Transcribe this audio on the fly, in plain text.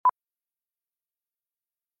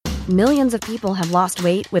Millions of people have lost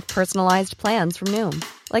weight with personalized plans from Noom.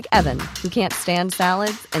 Like Evan, who can't stand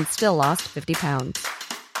salads and still lost 50 pounds.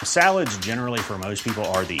 Salads generally for most people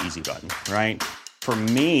are the easy button, right? For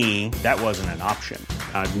me, that wasn't an option.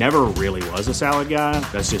 I never really was a salad guy.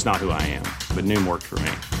 That's just not who I am. But Noom worked for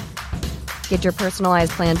me. Get your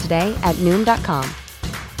personalized plan today at Noom.com.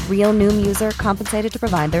 Real Noom user compensated to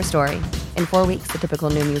provide their story. In 4 weeks, the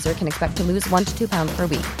typical Noom user can expect to lose 1 to 2 pounds per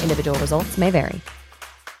week. Individual results may vary.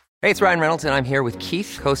 Hey, it's Ryan Reynolds, and I'm here with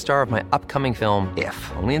Keith, co-star of my upcoming film,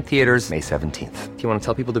 If, only in theaters May 17th. Do you want to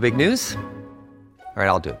tell people the big news? All right,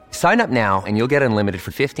 I'll do it. Sign up now and you'll get unlimited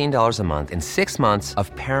for $15 a month and 6 months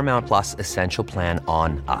of Paramount Plus Essential Plan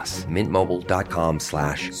on us.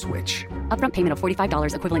 MintMobile.com/switch. Upfront payment of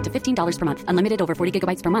 $45 equivalent to $15 per month. Unlimited over 40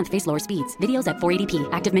 gigabytes per month. Face lower speeds. Videos at 480p.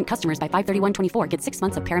 Active Mint customers by 531.24 get 6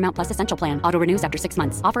 months of Paramount Plus Essential Plan. Auto renews after 6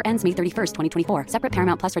 months. Offer ends May 31st, 2024. Separate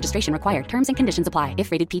Paramount Plus registration required. Terms and conditions apply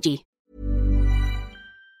if rated PG.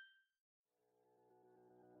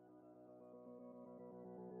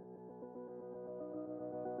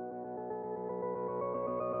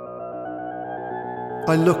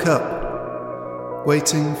 I look up,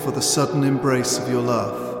 waiting for the sudden embrace of your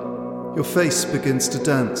laugh. Your face begins to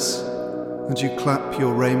dance, and you clap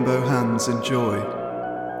your rainbow hands in joy.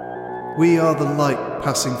 We are the light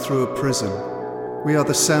passing through a prism. We are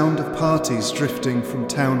the sound of parties drifting from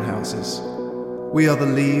townhouses. We are the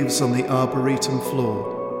leaves on the arboretum floor.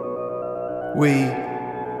 We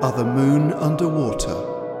are the moon underwater.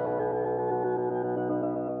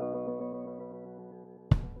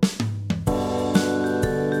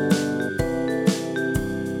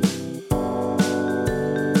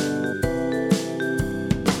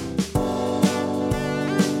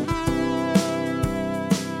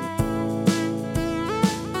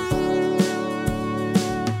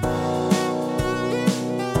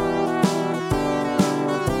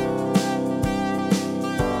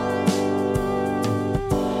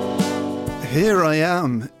 Here I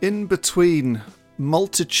am, in between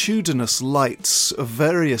multitudinous lights of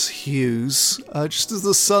various hues, just as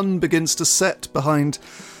the sun begins to set behind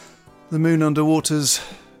the moon underwater's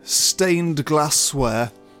stained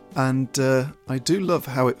glassware, and I do love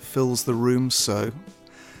how it fills the room so.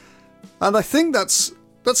 And I think that's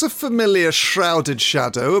a familiar shrouded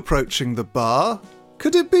shadow approaching the bar.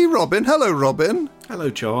 Could it be Robin? Hello, Robin. Hello,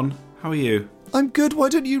 John. How are you? I'm good. Why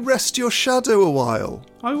don't you rest your shadow a while?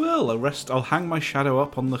 I will. I'll hang my shadow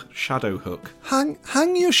up on the shadow hook. Hang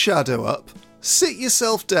your shadow up, sit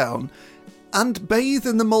yourself down, and bathe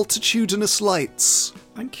in the multitudinous lights.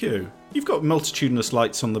 Thank you. You've got multitudinous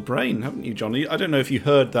lights on the brain, haven't you, Johnny? I don't know if you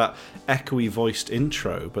heard that echoey voiced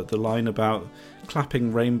intro, but the line about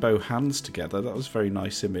clapping rainbow hands together, that was a very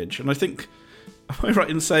nice image. And I think, am I right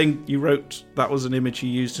in saying that was an image you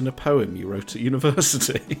used in a poem you wrote at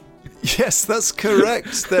university? Yes, that's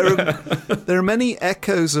correct. There are many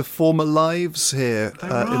echoes of former lives here in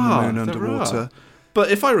the moon underwater. But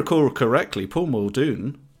if I recall correctly, Paul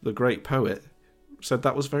Muldoon, the great poet, said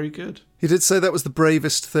that was very good. He did say that was the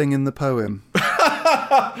bravest thing in the poem.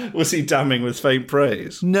 Was he damning with faint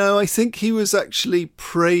praise? No, I think he was actually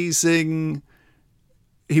praising...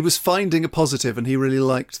 He was finding a positive, and he really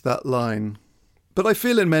liked that line. But I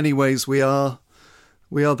feel in many ways we are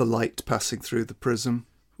the light passing through the prism.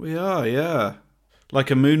 We are, yeah. Like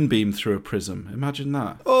a moonbeam through a prism. Imagine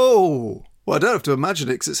that. Oh! Well, I don't have to imagine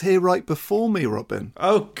it, because it's here right before me, Robin.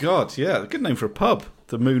 Oh, God, yeah. Good name for a pub.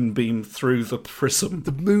 The moonbeam through the prism.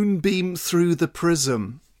 The moonbeam through the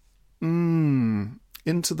prism.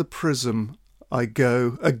 Into the prism I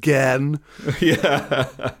go again. Yeah.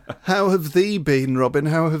 How have thee been, Robin?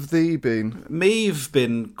 How have thee been? Me've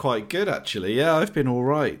been quite good, actually. Yeah, I've been all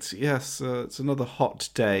right. Yes, it's another hot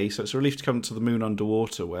day, so it's a relief to come to the moon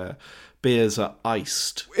underwater where beers are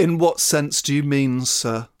iced. In what sense do you mean,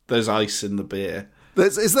 sir? There's ice in the beer.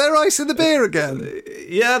 Is there ice in the beer again?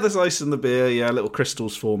 Yeah, there's ice in the beer, yeah, little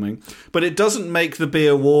crystals forming. But it doesn't make the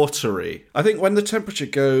beer watery. I think when the temperature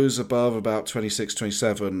goes above about 26,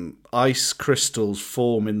 27, ice crystals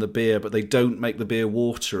form in the beer, but they don't make the beer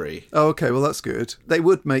watery. Oh, okay, well, that's good. They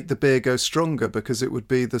would make the beer go stronger because it would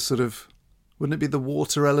be the sort of... Wouldn't it be the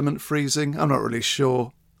water element freezing? I'm not really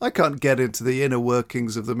sure. I can't get into the inner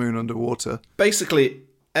workings of the moon underwater. Basically,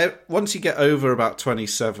 once you get over about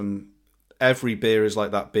 27... Every beer is like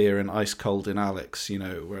that beer in Ice Cold in Alex, you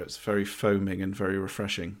know, where it's very foaming and very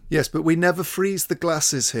refreshing. Yes, but we never freeze the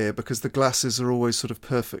glasses here because the glasses are always sort of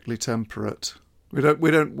perfectly temperate. We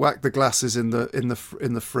don't whack the glasses in the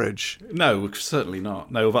fridge. No, certainly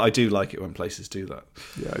not. No, but I do like it when places do that.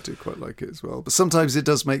 Yeah, I do quite like it as well. But sometimes it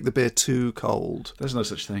does make the beer too cold. There's no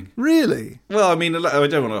such thing. Really? Well, I mean, I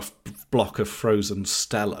don't want to block of frozen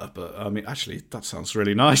Stella, but I mean, actually, that sounds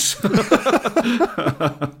really nice.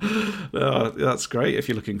 That's great if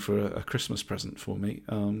you're looking for a Christmas present for me.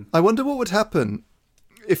 I wonder what would happen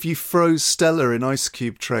if you froze Stella in ice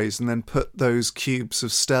cube trays and then put those cubes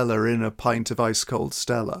of Stella in a pint of ice cold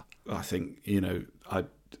Stella. I think,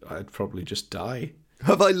 I'd probably just die.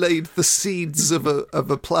 Have I laid the seeds of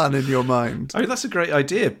a plan in your mind? I mean, that's a great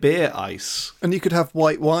idea. Beer ice. And you could have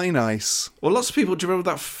white wine ice. Well, lots of people, do you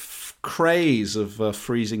remember that craze of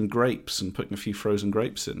freezing grapes and putting a few frozen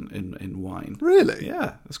grapes in wine? Really?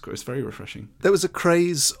 Yeah, it's very refreshing. There was a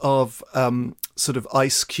craze of sort of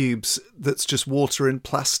ice cubes that's just water in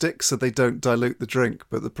plastic so they don't dilute the drink.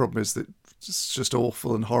 But the problem is that it's just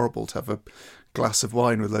awful and horrible to have a glass of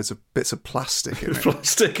wine with loads of bits of plastic in it.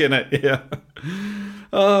 Plastic in it, yeah.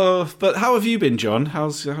 Oh, but how have you been, John?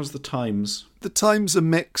 How's the times? The times are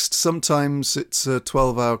mixed. Sometimes it's a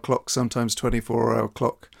 12-hour clock, sometimes 24-hour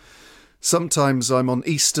clock. Sometimes I'm on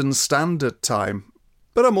Eastern Standard Time,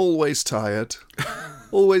 but I'm always tired.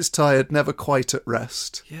 Always tired, never quite at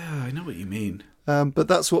rest. Yeah, I know what you mean. But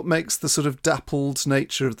that's what makes the sort of dappled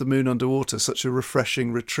nature of the moon underwater such a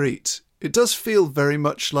refreshing retreat. It does feel very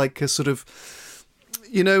much like a sort of,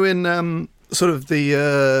 in sort of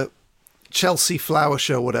the Chelsea Flower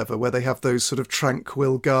Show or whatever, where they have those sort of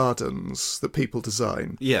tranquil gardens that people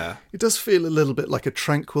design. Yeah. It does feel a little bit like a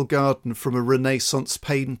tranquil garden from a Renaissance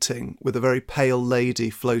painting with a very pale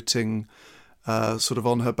lady floating sort of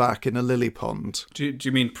on her back in a lily pond. Do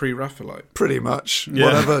you mean pre-Raphaelite? Pretty much. Yeah.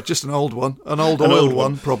 Whatever, just an old one. An oil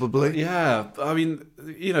one, probably. Yeah, I mean,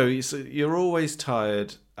 you're always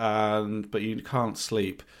tired, but you can't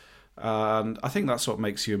sleep. And I think that's what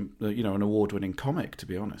makes you, an award-winning comic, to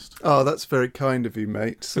be honest. Oh, that's very kind of you,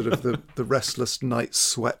 mate. Sort of the restless night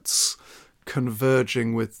sweats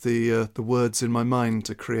converging with the words in my mind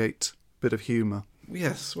to create a bit of humour.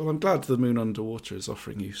 Yes, well, I'm glad the moon underwater is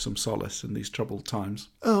offering you some solace in these troubled times.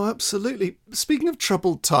 Oh, absolutely. Speaking of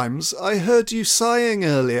troubled times, I heard you sighing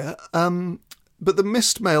earlier, but the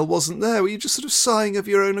mist mail wasn't there. Were you just sort of sighing of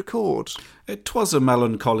your own accord? It was a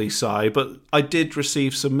melancholy sigh, but I did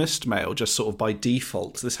receive some mist mail just sort of by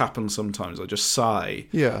default. This happens sometimes. I just sigh,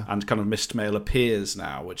 yeah, and kind of mist mail appears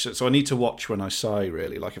now. So I need to watch when I sigh,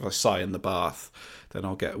 really. Like if I sigh in the bath, then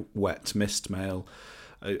I'll get wet mist mail,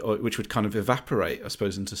 which would kind of evaporate, I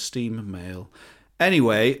suppose, into steam mail.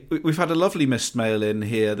 Anyway, we've had a lovely mist mail in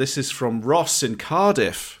here. This is from Ross in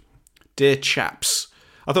Cardiff. Dear chaps.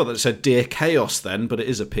 I thought that said Dear Chaos then, but it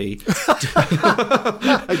is a P.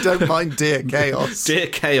 I don't mind Dear Chaos. Dear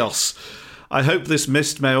Chaos. I hope this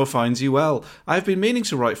mist mail finds you well. I have been meaning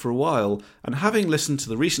to write for a while, and having listened to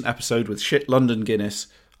the recent episode with Shit London Guinness,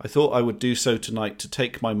 I thought I would do so tonight to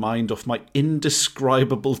take my mind off my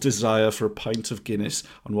indescribable desire for a pint of Guinness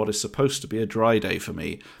on what is supposed to be a dry day for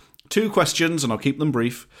me. 2 questions, and I'll keep them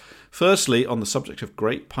brief. Firstly, on the subject of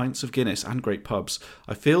great pints of Guinness and great pubs,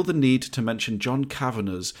 I feel the need to mention John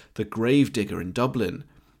Kavanagh's The Gravedigger in Dublin.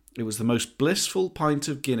 It was the most blissful pint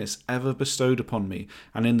of Guinness ever bestowed upon me,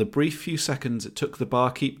 and in the brief few seconds it took the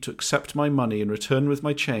barkeep to accept my money and return with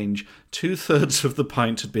my change, 2/3 of the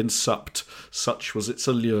pint had been supped. Such was its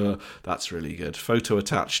allure. That's really good. Photo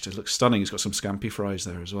attached. It looks stunning. It's got some scampi fries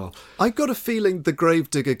there as well. I got a feeling The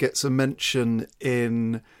Gravedigger gets a mention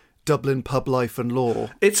in Dublin Pub Life and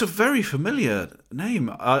Law. It's a very familiar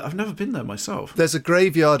name. I've never been there myself. There's a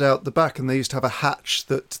graveyard out the back, and they used to have a hatch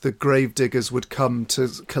that the gravediggers would come to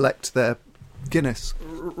collect their Guinness.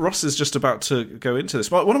 Ross is just about to go into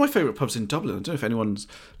this. One of my favourite pubs in Dublin, I don't know if anyone's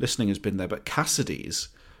listening has been there, but Cassidy's,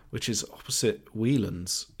 which is opposite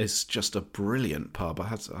Whelan's, is just a brilliant pub.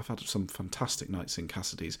 I've had some fantastic nights in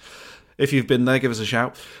Cassidy's. If you've been there, give us a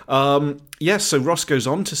shout. Yes, so Ross goes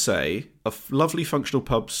on to say, a lovely functional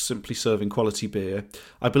pub simply serving quality beer.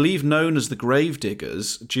 I believe known as the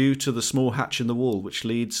Gravediggers due to the small hatch in the wall which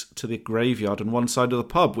leads to the graveyard on one side of the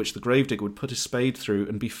pub, which the gravedigger would put his spade through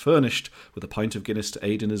and be furnished with a pint of Guinness to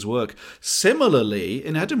aid in his work. Similarly,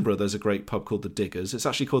 in Edinburgh, there's a great pub called the Diggers. It's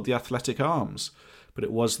actually called the Athletic Arms, but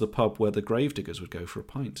it was the pub where the Gravediggers would go for a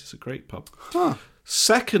pint. It's a great pub. Huh.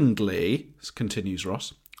 Secondly, continues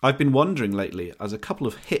Ross, I've been wondering lately, as a couple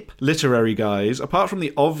of hip literary guys, apart from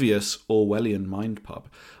the obvious Orwellian mind pub,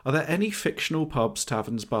 are there any fictional pubs,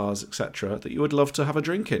 taverns, bars, etc. that you would love to have a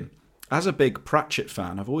drink in? As a big Pratchett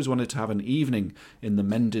fan, I've always wanted to have an evening in the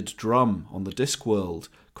Mended Drum on the Discworld,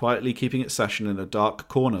 quietly keeping its session in a dark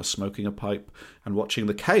corner, smoking a pipe, and watching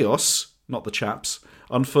the chaos, not the chaps,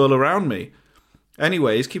 unfurl around me.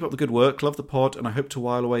 Anyways, keep up the good work, love the pod, and I hope to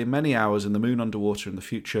while away many hours in the moon underwater in the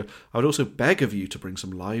future. I would also beg of you to bring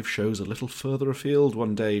some live shows a little further afield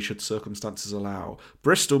one day, should circumstances allow.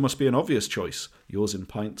 Bristol must be an obvious choice. Yours in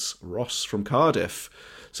pints, Ross from Cardiff.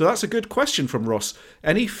 So that's a good question from Ross.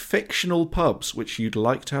 Any fictional pubs which you'd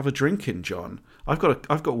like to have a drink in, John? I've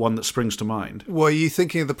got one that springs to mind. Were you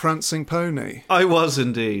thinking of the Prancing Pony? I was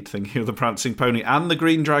indeed thinking of the Prancing Pony and the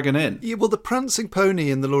Green Dragon Inn. Yeah, well, the Prancing Pony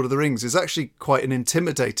in The Lord of the Rings is actually quite an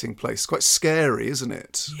intimidating place. Quite scary, isn't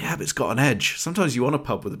it? Yeah, but it's got an edge. Sometimes you want a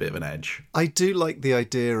pub with a bit of an edge. I do like the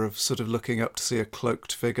idea of sort of looking up to see a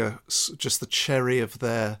cloaked figure, just the cherry of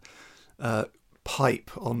their pipe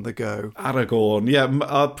on the go. Aragorn. Yeah,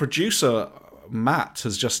 our producer, Matt,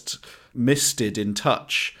 has just misted in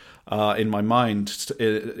touch in my mind,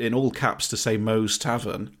 in all caps, to say Moe's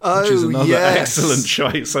Tavern, which is another excellent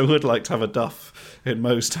choice. I would like to have a duff in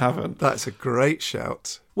Moe's Tavern. That's a great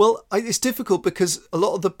shout. Well, it's difficult because a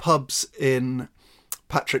lot of the pubs in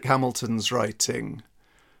Patrick Hamilton's writing,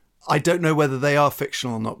 I don't know whether they are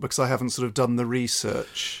fictional or not because I haven't sort of done the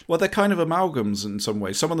research. Well, they're kind of amalgams in some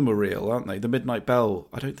ways. Some of them are real, aren't they? The Midnight Bell,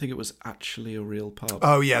 I don't think it was actually a real pub.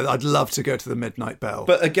 Oh, yeah, I'd love to go to the Midnight Bell.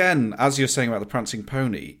 But again, as you're saying about the Prancing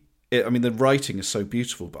Pony, the writing is so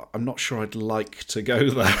beautiful, but I'm not sure I'd like to go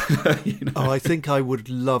there. You know? Oh, I think I'd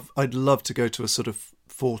love to go to a sort of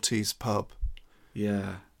 40s pub.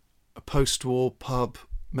 Yeah. A post-war pub,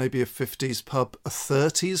 maybe a 50s pub, a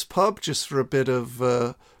 30s pub, just for a bit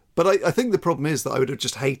of... But I think the problem is that I would have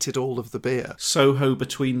just hated all of the beer. Soho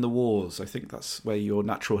between the wars. I think that's where your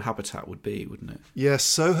natural habitat would be, wouldn't it? Yes,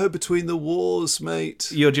 Soho between the wars,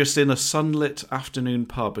 mate. You're just in a sunlit afternoon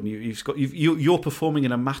pub, and you're performing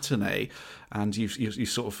in a matinee, and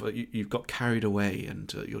you've got carried away,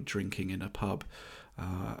 and you're drinking in a pub,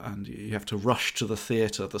 and you have to rush to the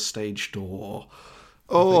theatre, the stage door.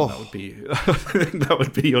 I think that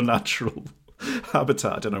would be your natural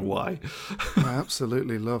habitat. I don't know why. I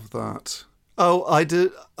absolutely love that. Oh,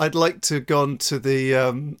 I'd like to go on to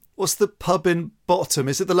the what's the pub in Bottom?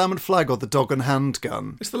 Is it the Lamb and Flag or the Dog and Hand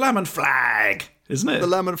Gun? It's the Lamb and Flag, isn't it? The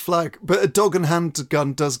Lamb and Flag, but a Dog and Hand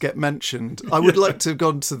Gun does get mentioned. I would like to have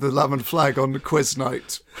gone to the Lamb and Flag on the quiz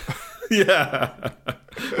night. Yeah,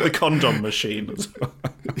 the condom machine as well.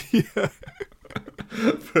 Yeah.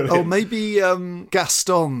 Brilliant. Oh, maybe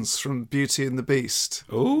Gaston's from Beauty and the Beast.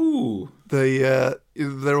 Ooh. They're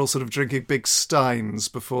all sort of drinking big steins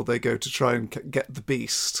before they go to try and get the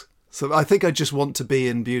beast. So I think I just want to be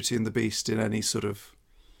in Beauty and the Beast in any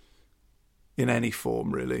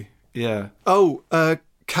form, really. Yeah. Oh,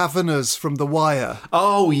 Kavanagh's from The Wire.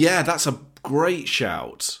 Oh, yeah, that's a great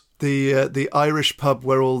shout. The Irish pub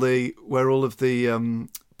where all of the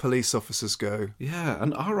police officers go. Yeah,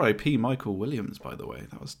 and R.I.P. Michael Williams, by the way.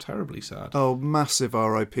 That was terribly sad. Oh, massive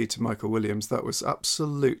R.I.P. to Michael Williams. That was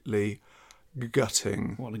absolutely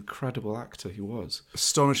gutting. What an incredible actor he was.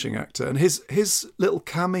 Astonishing actor. And his little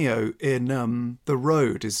cameo in The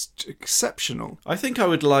Road is exceptional. I think I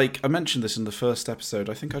would I mentioned this in the first episode,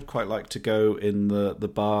 I think I'd quite like to go in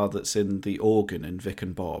the bar that's in the organ in Vic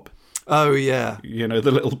and Bob. Oh, yeah. You know, the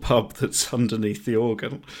little pub that's underneath the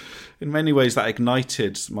organ. In many ways, that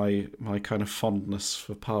ignited my kind of fondness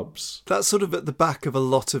for pubs. That's sort of at the back of a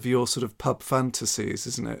lot of your sort of pub fantasies,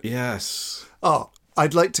 isn't it? Yes. Oh,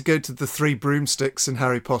 I'd like to go to the Three Broomsticks in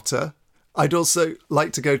Harry Potter. I'd also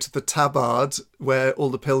like to go to the Tabard, where all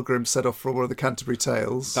the pilgrims set off for one of the Canterbury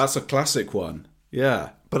Tales. That's a classic one. Yeah.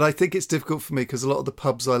 But I think it's difficult for me because a lot of the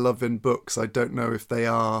pubs I love in books, I don't know if they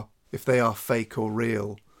are fake or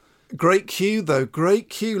real. Great queue, though. Great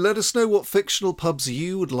queue. Let us know what fictional pubs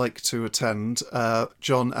you would like to attend.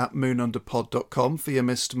 John at moonunderpod.com for your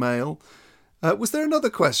missed mail. Was there another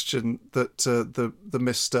question that the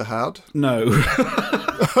Mister had? No.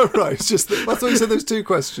 Oh, right. It's just I thought you said there was two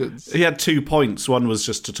questions. He had 2 points. One was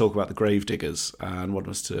just to talk about the gravediggers, and one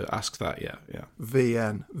was to ask that. Yeah.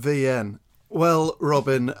 VN. Well,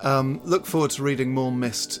 Robin, look forward to reading more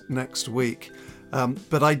Mist next week.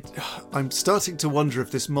 But I'm starting to wonder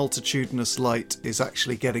if this multitudinous light is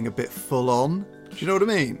actually getting a bit full on. Do you know what I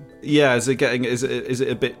mean? Yeah, is it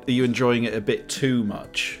a bit, are you enjoying it a bit too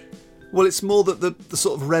much? Well, it's more that the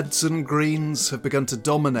sort of reds and greens have begun to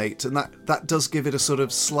dominate, and that does give it a sort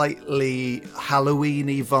of slightly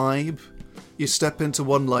Halloween-y vibe. You step into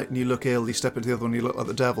one light and you look ill, you step into the other one and you look like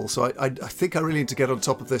the devil. So I think I really need to get on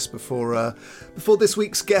top of this before this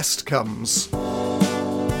week's guest comes.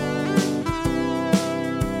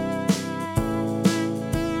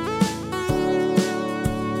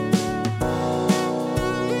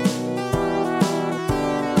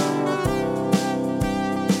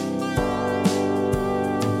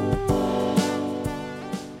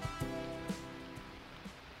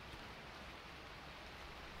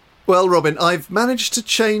 Well, Robin, I've managed to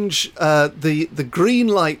change the green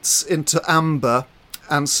lights into amber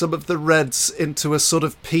and some of the reds into a sort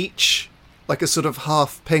of peach, like a sort of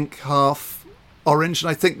half pink, half orange, and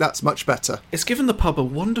I think that's much better. It's given the pub a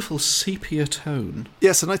wonderful sepia tone.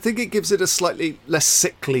 Yes, and I think it gives it a slightly less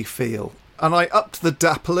sickly feel. And I upped the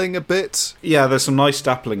dappling a bit. Yeah, there's some nice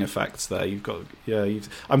dappling effects there.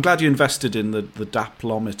 I'm glad you invested in the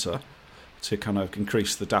dapplometer to kind of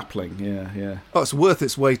increase the dappling. Yeah. Oh, it's worth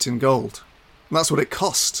its weight in gold. And that's what it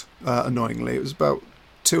cost, annoyingly. It was about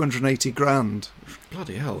 280 grand.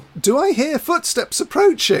 Bloody hell. Do I hear footsteps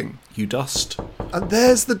approaching? You dust. And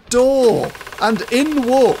there's the door. And in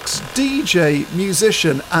walks DJ,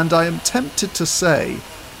 musician, and I am tempted to say,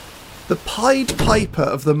 the Pied Piper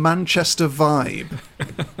of the Manchester vibe,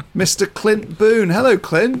 Mr. Clint Boon. Hello,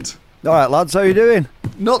 Clint. All right, lads, how you doing?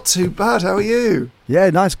 Not too bad, how are you? Yeah,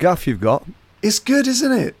 nice gaff you've got. It's good,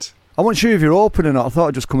 isn't it? I wasn't sure if you're open or not. I thought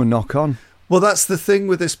I'd just come and knock on. Well, that's the thing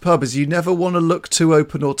with this pub, is you never want to look too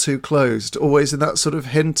open or too closed, always in that sort of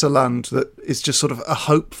hinterland that is just sort of a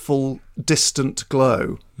hopeful, distant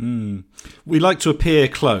glow. We like to appear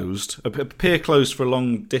closed for a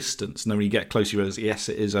long distance, and then when you get close, you realise, yes,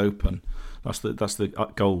 it is open. That's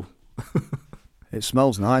the goal. It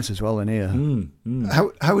smells nice as well in here.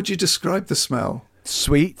 How would you describe the smell?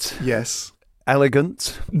 Sweet. Yes.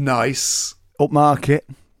 Elegant. Nice. Upmarket.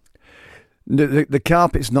 The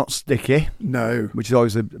carpet's not sticky. No. Which is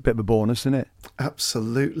always a bit of a bonus, isn't it?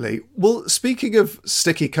 Absolutely. Well, speaking of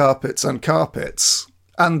sticky carpets and carpets,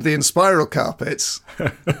 and the Inspiral carpets,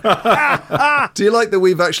 do you like that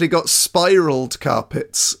we've actually got spiraled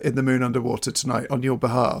carpets in the Moon Underwater tonight on your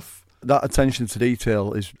behalf? That attention to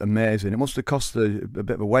detail is amazing. It must have cost a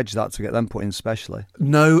bit of a wedge, that, to get them put in specially.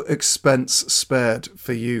 No expense spared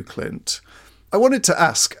for you, Clint. I wanted to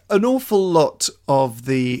ask, an awful lot of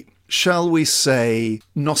the, shall we say,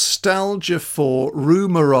 nostalgia for,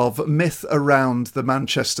 rumour of, myth around the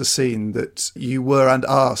Manchester scene that you were and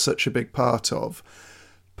are such a big part of,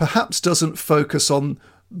 perhaps doesn't focus on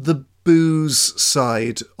the booze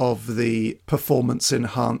side of the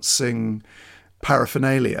performance-enhancing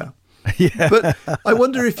paraphernalia. Yeah. But I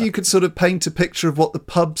wonder if you could sort of paint a picture of what the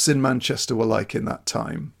pubs in Manchester were like in that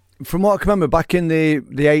time. From what I can remember, back in the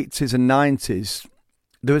 80s and 90s,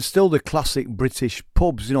 there was still the classic British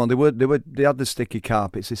pubs. You know, they had the sticky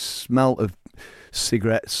carpets, this smell of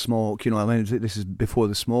cigarette smoke. You know, I mean, this is before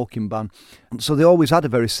the smoking ban, so they always had a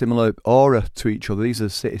very similar aura to each other. These are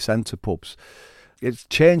city centre pubs. It's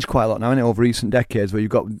changed quite a lot now, hasn't it, over recent decades, where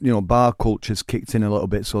you've got, you know, bar culture's kicked in a little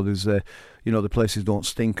bit. So there's, you know, the places don't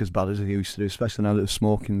stink as bad as they used to do, especially now that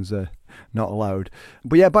smoking's not allowed.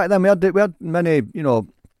 But yeah, back then we had many, you know,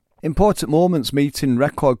 important moments, meeting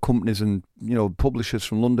record companies and, you know, publishers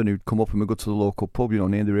from London who'd come up and we'd go to the local pub, you know,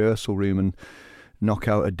 near the rehearsal room and knock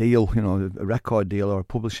out a deal, you know, a record deal or a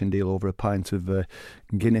publishing deal over a pint of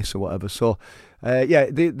Guinness or whatever. So, yeah,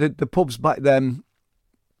 the pubs back then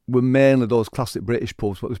were mainly those classic British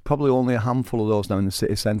pubs, but there's probably only a handful of those now in the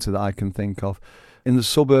city centre that I can think of. In the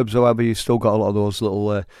suburbs, however, you've still got a lot of those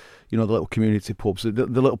little, you know, the little community pubs, the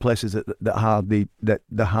little places that are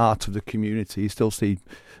the heart of the community. You still see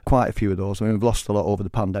quite a few of those. I mean, we've lost a lot over the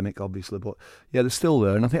pandemic, obviously, but yeah, they're still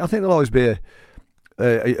there. And I think there'll always be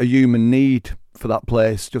a human need for that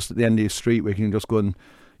place just at the end of your street where you can just go and,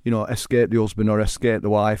 you know, escape the husband or escape the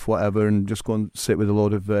wife, whatever, and just go and sit with a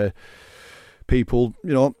load of people,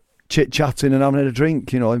 you know, chit-chatting and having a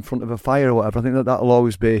drink, you know, in front of a fire or whatever. I think that'll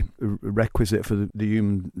always be a requisite for the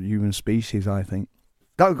human species, I think.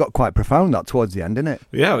 That got quite profound, that, towards the end, didn't it?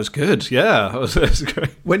 Yeah, it was good. Yeah, it was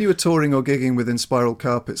great. When you were touring or gigging with Inspiral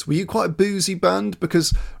Carpets, were you quite a boozy band?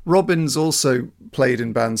 Because Robin's also played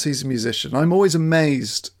in bands. He's a musician. I'm always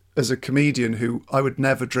amazed, as a comedian who I would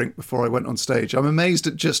never drink before I went on stage, I'm amazed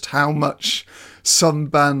at just how much some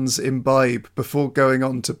bands imbibe before going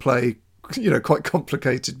on to play, you know, quite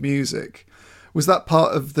complicated music. Was that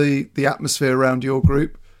part of the atmosphere around your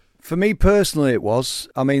group? For me personally, it was.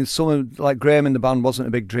 I mean, someone like Graham in the band wasn't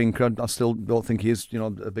a big drinker. I still don't think he is, you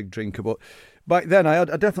know, a big drinker. But back then,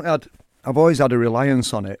 I've always had a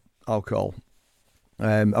reliance on it, alcohol.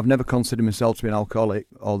 I've never considered myself to be an alcoholic,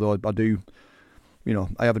 although I do, you know,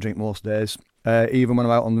 I have a drink most days. Even when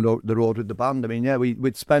I'm out on the road with the band. I mean, yeah,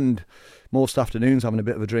 we'd spend most afternoons having a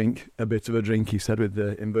bit of a drink, he said with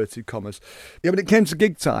the inverted commas. Yeah, when it came to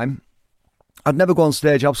gig time, I'd never go on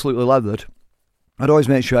stage absolutely leathered. I'd always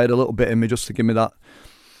make sure I had a little bit in me just to give me that,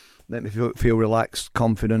 make me feel relaxed,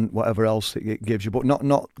 confident, whatever else it gives you, but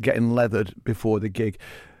not getting leathered before the gig.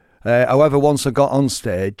 However, once I got on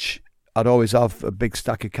stage, I'd always have a big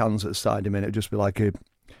stack of cans at the side of me, and it'd just be like a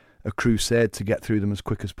a crusade to get through them as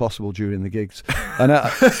quick as possible during the gigs. And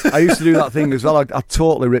I used to do that thing as well. I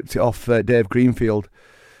totally ripped it off Dave Greenfield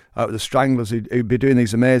out of the Stranglers. He'd be doing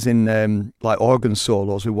these amazing like organ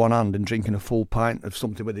solos with one hand and drinking a full pint of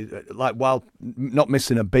something with it, like while not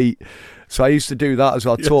missing a beat. So I used to do that as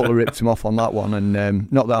well. I totally ripped him off on that one.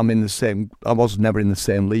 And not that I was never in the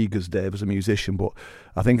same league as Dave as a musician, but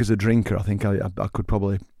I think as a drinker, I think I could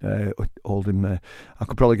probably hold him. I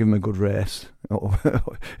could probably give him a good race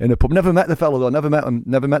in a pub. Never met the fellow though.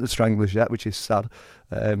 Never met the Stranglers yet, which is sad.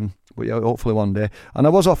 But yeah, hopefully one day. And I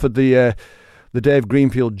was offered the Dave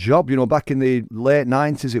Greenfield job, back in the late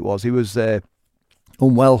 90s it was. He was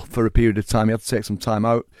unwell for a period of time. He had to take some time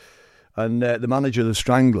out. And the manager of the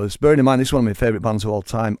Stranglers, bearing in mind this is one of my favourite bands of all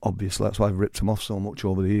time, obviously, that's why I've ripped him off so much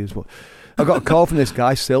over the years. But I got a call from this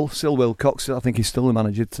guy, Sil Wilcox, I think he's still the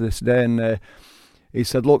manager to this day, and he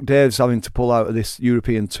said, look, Dave's having to pull out of this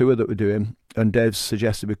European tour that we're doing, and Dave's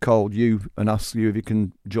suggested we call you and ask you if you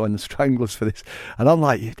can join the Stranglers for this. And I'm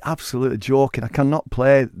like, you're absolutely joking. I cannot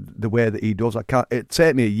play the way that he does. It'd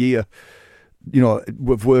take me a year,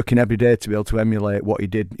 of working every day to be able to emulate what he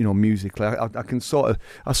did, musically. I can sort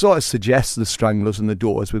of suggest the Stranglers and the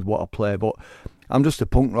Doors with what I play, but I'm just a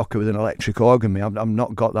punk rocker with an electric organ. I've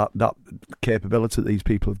not got that capability that these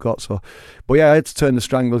people have got. So, but yeah, I had to turn the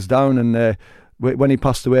Stranglers down, and when he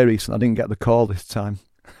passed away recently, I didn't get the call this time.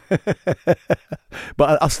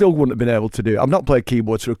 But I still wouldn't have been able to do it. I've not played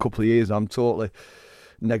keyboards for a couple of years. I'm totally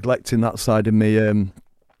neglecting that side of me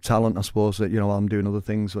talent, I suppose. That I'm doing other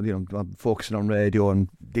things. I'm focusing on radio and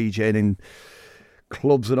DJing in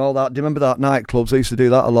clubs and all that. Do you remember that nightclubs? I used to do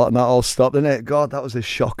that a lot, and that all stopped, didn't it? God, that was a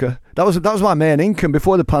shocker. That was my main income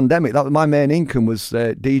before the pandemic. That was my main income, was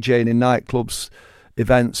DJing in nightclubs,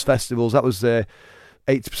 events, festivals. That was 80%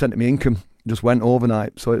 of my income. Just went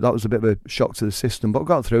overnight, so that was a bit of a shock to the system, but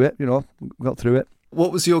got through it. Got through it.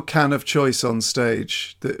 What was your can of choice on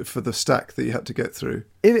stage for the stack that you had to get through?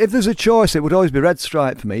 If there's a choice, it would always be Red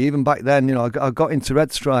Stripe for me. Even back then, I got into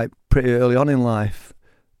Red Stripe pretty early on in life,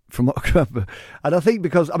 from what I remember. And I think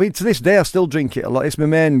because, to this day I still drink it a lot. It's my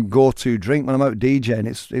main go-to drink when I'm out DJing.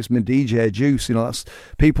 It's my DJ juice. That's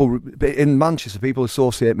people in Manchester. People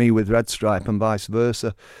associate me with Red Stripe and vice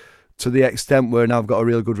versa, to the extent where now I've got a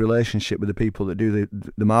real good relationship with the people that do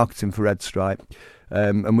the marketing for Red Stripe.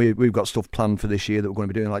 And we've got stuff planned for this year that we're going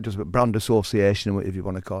to be doing, like just a brand association, if you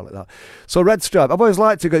want to call it that. So Red Stripe, I've always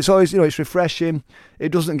liked to go. It's always, it's refreshing.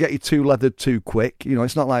 It doesn't get you too leathered too quick.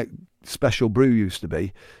 It's not like Special Brew used to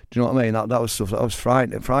be. Do you know what I mean? That was stuff that was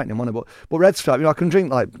frightening, wasn't it? But Red Stripe, I can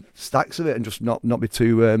drink like stacks of it and just not be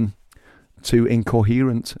too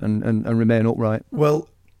incoherent and remain upright. Well,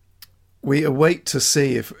 we await to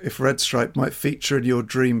see if Red Stripe might feature in your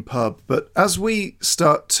dream pub. But as we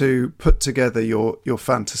start to put together your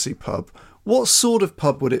fantasy pub, what sort of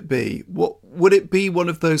pub would it be? Would it be one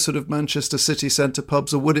of those sort of Manchester city centre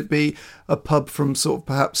pubs, or would it be a pub from sort of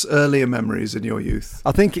perhaps earlier memories in your youth?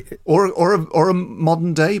 I think, or a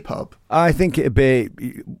modern day pub. I think it'd be.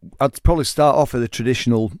 I'd probably start off with a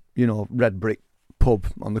traditional, red brick pub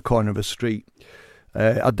on the corner of a street.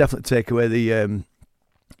 I'd definitely take away the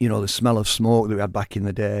smell of smoke that we had back in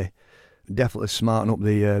the day. Definitely smarten up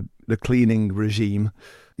the cleaning regime.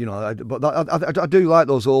 But I do like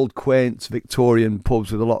those old quaint Victorian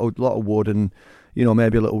pubs with a lot of wood and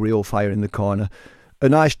maybe a little real fire in the corner. A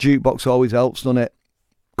nice jukebox always helps, doesn't it?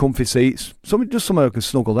 Comfy seats, somewhere I can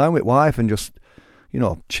snuggle down with wife and just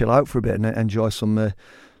chill out for a bit and enjoy some nice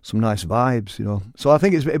vibes. So I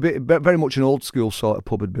think it's very much an old school sort of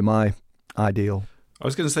pub would be my ideal. I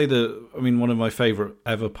was going to say one of my favourite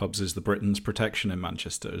ever pubs is the Britain's Protection in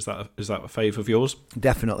Manchester. Is that a fave of yours?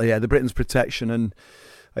 Definitely, yeah. The Britain's Protection. And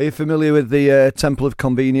are you familiar with the Temple of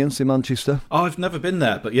Convenience in Manchester? Oh, I've never been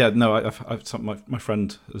there, but yeah, no, my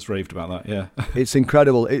friend has raved about that. Yeah, it's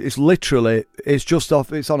incredible. It's literally, it's just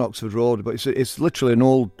off. It's on Oxford Road, but it's literally an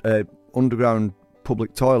old underground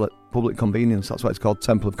public toilet, public convenience. That's why it's called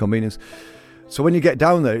Temple of Convenience. So when you get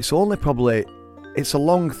down there, it's only probably. It's a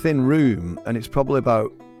long, thin room, and it's probably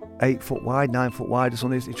about 8 foot wide, 9 foot wide or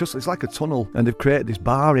something. It's like a tunnel, and they've created this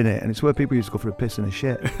bar in it, and it's where people used to go for a piss and a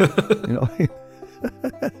shit.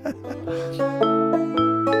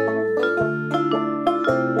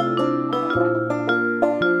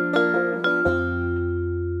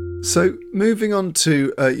 So, moving on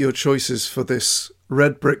to your choices for this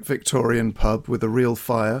red brick Victorian pub with a real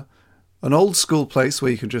fire, an old school place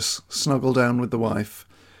where you can just snuggle down with the wife.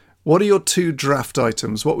 What are your two draft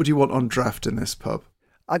items? What would you want on draft in this pub?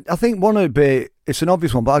 I think one would be, it's an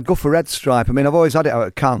obvious one, but I'd go for Red Stripe. I've always had it out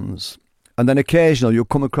of cans. And then occasionally you'll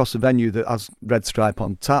come across a venue that has Red Stripe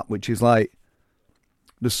on tap, which is like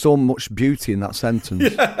There's so much beauty in that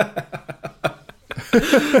sentence.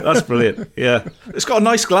 That's brilliant. Yeah, it's got a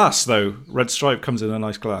nice glass though. Red Stripe comes in a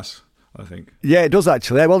nice glass, I think. Yeah, it does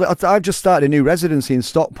actually. Well, I've just started a new residency in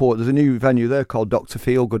Stockport. There's a new venue there called Dr.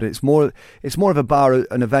 Feelgood. It's more of a bar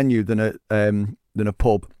and a venue than a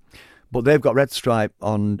pub. But they've got Red Stripe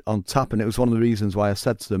on tap, and it was one of the reasons why I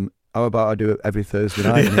said to them, how about I do it every Thursday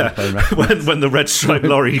night? when the Red Stripe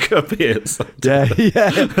lorry appears. Yeah.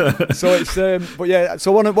 So it's but yeah.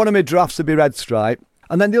 So one of my drafts would be Red Stripe,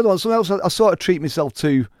 and then the other one, something else I sort of treat myself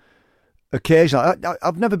to occasionally.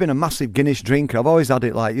 I've never been a massive Guinness drinker. I've always had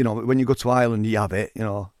it like, you know, when you go to Ireland, you have it, you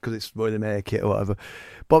know, because it's where they make it or whatever.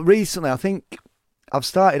 But recently, I think I've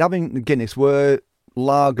started having the Guinness where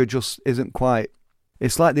lager just isn't quite.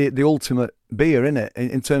 It's like the ultimate beer, isn't it?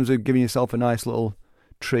 In terms of giving yourself a nice little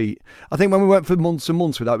treat. I think when we went for months and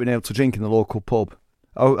months without being able to drink in the local pub,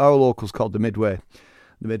 our local's called the Midway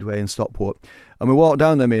in Stockport, and we walked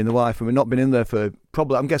down there, me and the wife, and we've not been in there for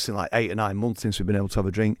probably, I'm guessing, like 8 or 9 months since we've been able to have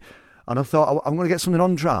a drink. And I thought, I'm going to get something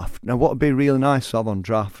on draft. Now, what would be really nice to have on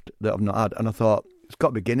draft that I've not had? And I thought, it's got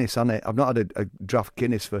to be Guinness, hasn't it? I've not had a draft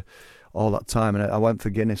Guinness for all that time, and I went for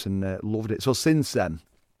Guinness and loved it. So since then,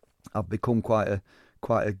 I've become quite a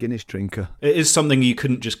Guinness drinker. It is something you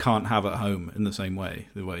can't have at home in the same way,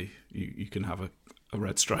 the way you can have a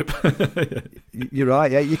Red Stripe. You're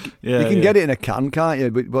right, yeah. You can get it in a can, can't you?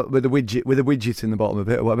 But with a widget in the bottom of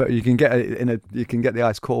it or whatever. You can get it you can get the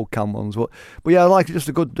ice cold can ones. But yeah, I like it, just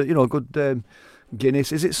a good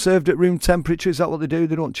Guinness. Is it served at room temperature? Is that what they do?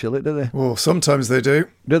 They don't chill it, do they? Well, sometimes they do.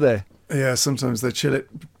 Do they? Yeah, sometimes they chill it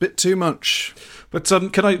a bit too much. But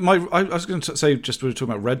I was going to say, just we were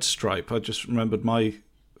talking about Red Stripe, I just remembered my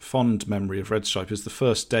fond memory of Red Stripe is the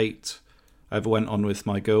first date I ever went on with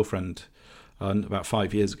my girlfriend about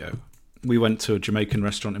 5 years ago. We went to a Jamaican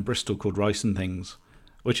restaurant in Bristol called Rice and Things,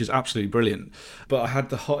 which is absolutely brilliant. But I had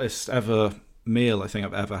the hottest ever meal I think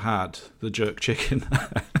I've ever had, the jerk chicken.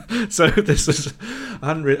 So this was,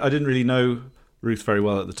 I didn't really know Ruth very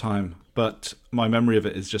well at the time, but my memory of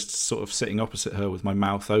it is just sort of sitting opposite her with my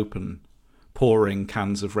mouth open, pouring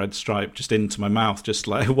cans of Red Stripe just into my mouth, just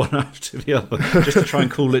like one after the other, just to try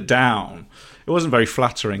and cool it down. It wasn't very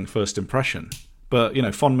flattering first impression, but, you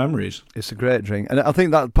know, fond memories. It's a great drink. And I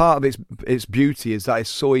think that part of its beauty is that it's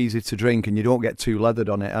so easy to drink and you don't get too leathered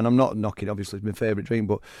on it. And I'm not knocking, obviously, it's my favourite drink,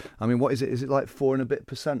 but, I mean, what is it? Is it like 4 and a bit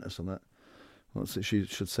 % or something? What's it she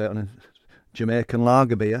should say on a Jamaican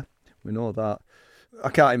lager beer? We know that. I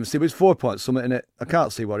can't even see, but it's 4 points something in it. I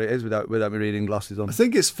can't see what it is without me reading glasses on. I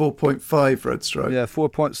think it's 4.5 Red Stripe. Yeah,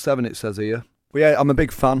 4.7 it says here. But yeah, I'm a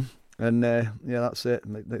big fan. And yeah, that's it.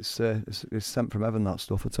 It's sent from heaven, that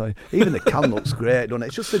stuff, I tell you. Even the can looks great, doesn't it?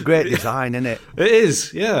 It's just a great design, isn't it? It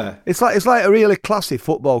is, yeah. It's like a really classy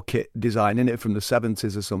football kit design, isn't it, from the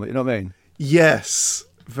 70s or something, you know what I mean? Yes,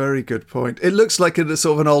 very good point. It looks like a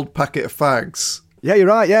sort of an old packet of fags. Yeah, you're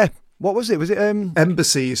right, yeah. What was it? Was it...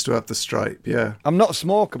 Embassy used to have the stripe, yeah. I'm not a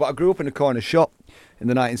smoker, but I grew up in a corner shop in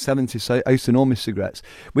the 1970s, so I used to know my cigarettes.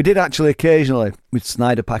 We did actually occasionally, we'd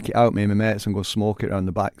snide a packet out, me and my mates, and go smoke it around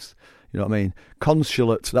the backs. You know what I mean?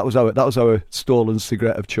 Consulate, that was our stolen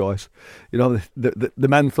cigarette of choice. You know, the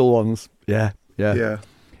menthol ones. Yeah. And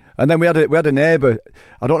then we had a neighbour.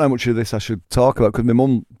 I don't know how much of this I should talk about because my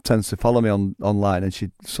mum tends to follow me online, and she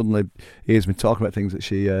suddenly hears me talking about things that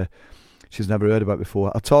she's never heard about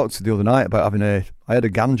before. I talked to the other night about I had a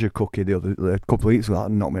ganja cookie a couple of weeks ago,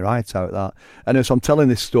 that knocked me right out, that. Anyway, so I'm telling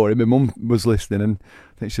this story, my mum was listening and I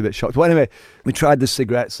think she's a bit shocked. But anyway, we tried the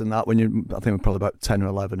cigarettes and that I think we were probably about 10 or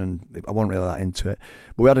 11 and I wasn't really that into it.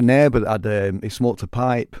 But we had a neighbour that had, he smoked a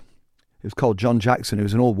pipe. It was called John Jackson. He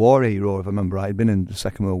was an old war hero, if I remember right. He'd been in the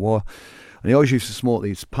Second World War. And he always used to smoke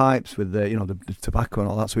these pipes with the tobacco and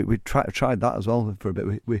all that. So we tried that as well for a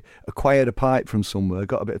bit. We acquired a pipe from somewhere,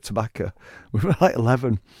 got a bit of tobacco. We were like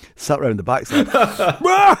 11, sat around the back, like, so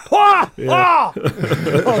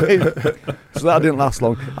that didn't last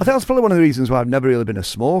long. I think that's probably one of the reasons why I've never really been a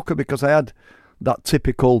smoker, because I had that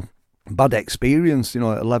typical bad experience,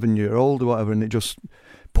 11-year-old or whatever, and it just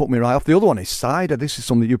put me right off. The other one is cider. This is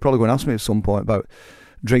something you're probably going to ask me at some point about.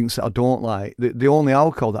 Drinks that I don't like. The only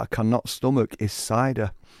alcohol that I cannot stomach is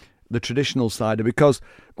cider, the traditional cider. Because,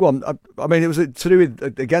 go on, I mean, it was to do with,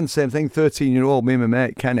 again, same thing, 13-year-old, me and my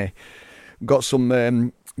mate Kenny, got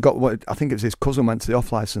what I think it was his cousin went to the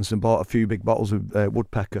off licence and bought a few big bottles of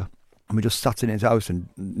Woodpecker. And we just sat in his house and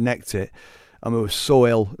necked it. And we were so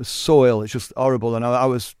ill, it's just horrible. And I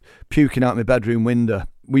was puking out my bedroom window.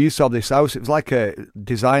 We used to have this house, it was like a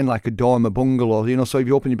design like a dormer bungalow, so if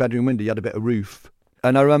you open your bedroom window, you had a bit of roof.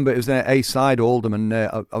 And I remember it was a side Oldham, and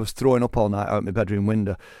I was throwing up all night out my bedroom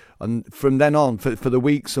window. And from then on, for the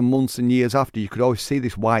weeks and months and years after, you could always see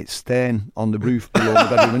this white stain on the roof below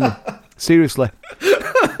the bedroom window. Seriously.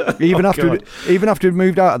 Even after we'd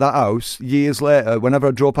moved out of that house, years later, whenever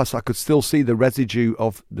I drove past, I could still see the residue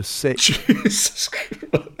of the sick. Jesus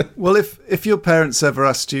Christ. Well, if your parents ever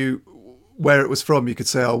asked you where it was from, you could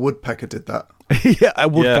say, "Oh, a woodpecker did that." Yeah, a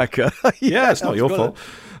woodpecker. Yeah, it's not your fault.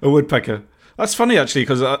 A woodpecker. That's funny, actually,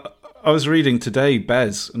 because I was reading today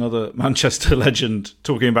Bez, another Manchester legend,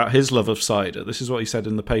 talking about his love of cider. This is what he said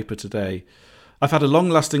in the paper today. I've had a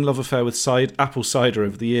long-lasting love affair with apple cider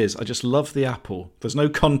over the years. I just love the apple. There's no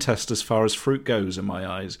contest as far as fruit goes in my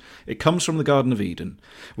eyes. It comes from the Garden of Eden.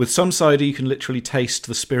 With some cider, you can literally taste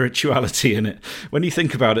the spirituality in it. When you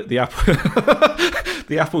think about it, the apple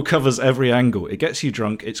the apple covers every angle. It gets you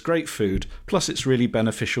drunk. It's great food. Plus, it's really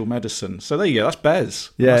beneficial medicine. So there you go. That's Bez.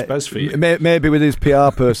 Yeah, that's Bez for you. Maybe with his PR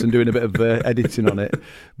person doing a bit of editing on it.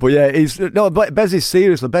 But yeah, Bez is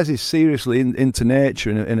seriously into nature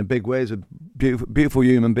in a big way. He's a beautiful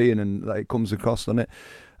human being, and it comes across on it.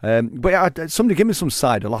 But yeah, somebody gave me some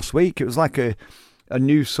cider last week. It was like a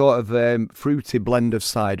new sort of fruity blend of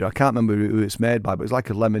cider. I can't remember who it's made by, but it's like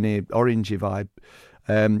a lemony, orangey vibe.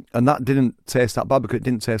 And that didn't taste that bad because it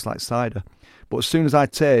didn't taste like cider. But as soon as I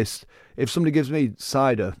taste, if somebody gives me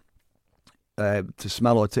cider to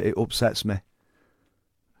smell or it upsets me. It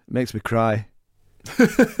makes me cry.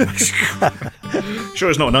 Sure,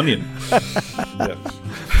 it's not an onion. Yeah.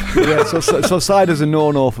 Yeah, so cider's a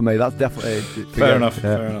no-no for me. That's definitely fair enough.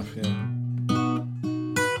 Fair enough. Yeah.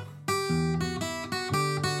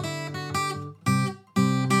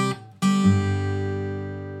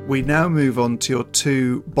 We now move on to your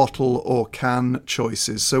 2 bottle or can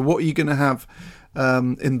choices. So what are you going to have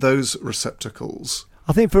in those receptacles?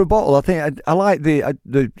 I think for a bottle, I like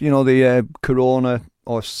the Corona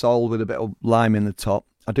or Sol with a bit of lime in the top.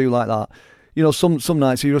 I do like that. You know, some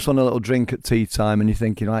nights you just want a little drink at tea time and you're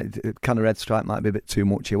thinking, like, a can of Red Stripe might be a bit too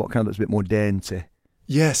much here. What kind that's a bit more dainty?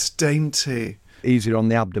 Yes, dainty. Easier on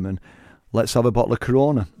the abdomen. Let's have a bottle of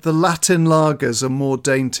Corona. The Latin lagers are more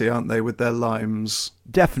dainty, aren't they, with their limes?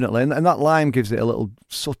 Definitely, and that lime gives it a little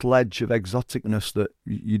subtle edge of exoticness that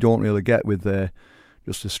you don't really get with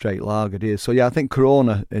just a straight lager, do you? So yeah, I think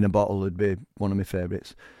Corona in a bottle would be one of my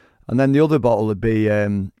favourites. And then the other bottle would be,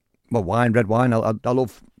 wine, red wine. I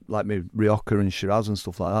love like my Rioja and Shiraz and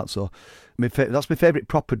stuff like that. So that's my favourite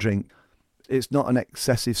proper drink. It's not an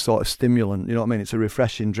excessive sort of stimulant, you know what I mean? It's a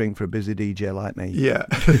refreshing drink for a busy DJ like me. Yeah.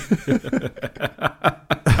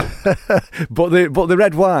 But the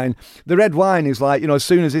red wine is like, you know, as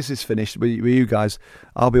soon as this is finished with you guys,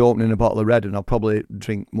 I'll be opening a bottle of red and I'll probably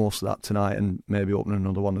drink most of that tonight and maybe open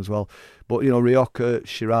another one as well. But, you know, Rioja,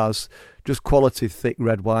 Shiraz, just quality thick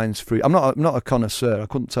red wines free. I'm not a connoisseur. I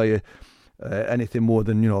couldn't tell you anything more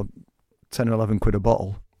than, you know, 10 or 11 quid a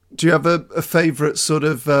bottle. Do you have a favourite sort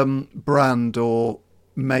of brand or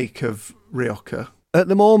make of Rioja? At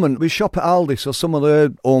the moment, we shop at Aldi, so some of their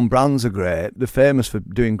own brands are great. They're famous for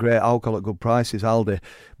doing great alcohol at good prices, Aldi.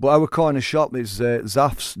 But our corner shop is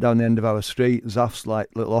Zaf's down the end of our street. Zaf's like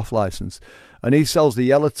little off licence, and he sells the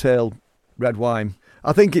Yellowtail red wine.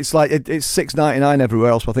 I think it's like it's $6.99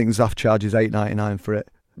 everywhere else, but I think Zaf charges $8.99 for it.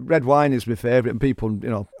 Red wine is my favourite, and people, you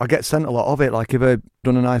know, I get sent a lot of it. Like if I've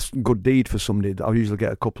done a nice good deed for somebody, I'll usually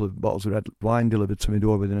get a couple of bottles of red wine delivered to my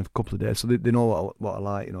door within a couple of days, so they know what I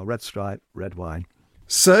like, you know, Red Stripe, red wine.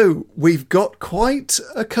 So we've got quite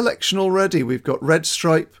a collection already. We've got Red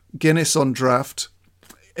Stripe, Guinness on draft,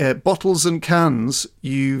 bottles and cans.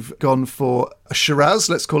 You've gone for a Shiraz,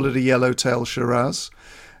 let's call it a Yellowtail Shiraz,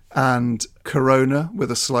 and Corona with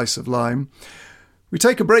a slice of lime. We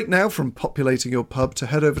take a break now from populating your pub to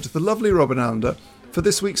head over to the lovely Robin Allender for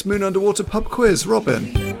this week's Moon Underwater pub quiz.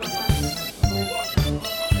 Robin.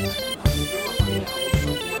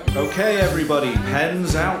 Okay, everybody,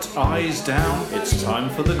 pens out, eyes down. It's time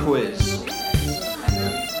for the quiz.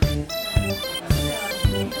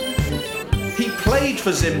 He played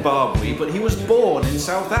for Zimbabwe, but he was born in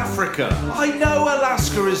South Africa. I know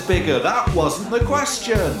Alaska is bigger. That wasn't the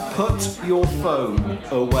question. Put your phone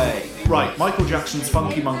away. Right, Michael Jackson's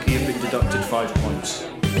Funky Monkey have been deducted 5 points.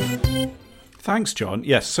 Thanks, John.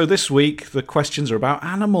 Yes, so this week the questions are about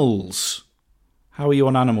animals. How are you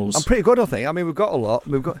on animals? I'm pretty good, I think. I mean, we've got a lot.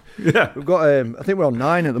 We've got. I think we're on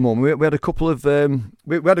 9 at the moment. We had a couple of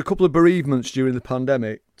bereavements during the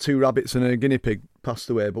pandemic. 2 rabbits and a guinea pig passed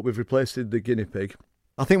away, but we've replaced the guinea pig.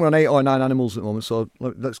 I think we're on 8 or 9 animals at the moment. So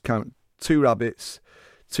let's count: 2 rabbits,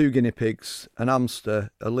 2 guinea pigs, an hamster,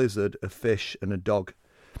 a lizard, a fish, and a dog.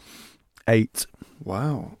 8.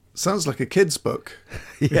 Wow. Sounds like a kid's book.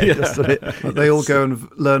 Yeah, that's what it. They all go and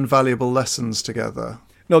learn valuable lessons together.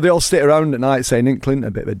 No, they all sit around at night saying, "Ain't Clint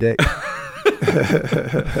a bit of a dick?"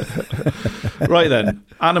 Right then,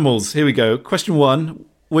 animals. Here we go. Question 1.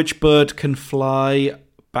 Which bird can fly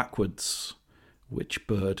backwards? Which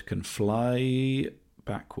bird can fly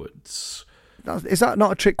backwards? Is that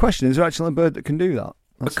not a trick question? Is there actually a bird that can do that?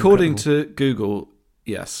 That's According incredible. to Google,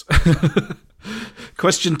 yes.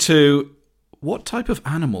 Question 2. What type of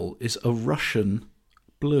animal is a Russian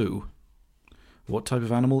blue? What type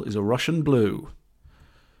of animal is a Russian blue?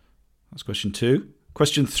 That's question 2.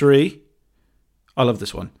 Question 3. I love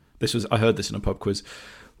this one. I heard this in a pub quiz.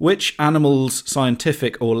 Which animal's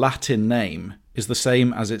scientific or Latin name is the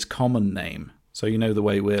same as its common name? So you know the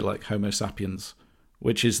way we're like Homo sapiens.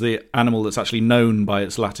 Which is the animal that's actually known by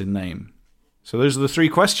its Latin name? So those are the 3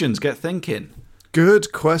 questions. Get thinking.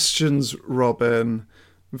 Good questions, Robin.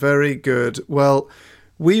 Very good. Well,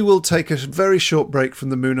 we will take a very short break from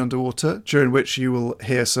The Moon Underwater, during which you will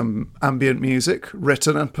hear some ambient music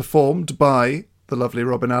written and performed by the lovely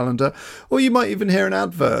Robin Allender, or you might even hear an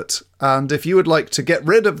advert. And if you would like to get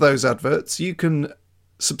rid of those adverts, you can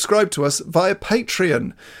subscribe to us via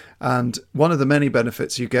Patreon. And one of the many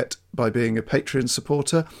benefits you get by being a Patreon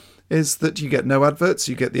supporter is that you get no adverts,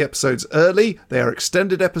 you get the episodes early, they are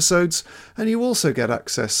extended episodes, and you also get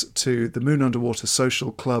access to the Moon Underwater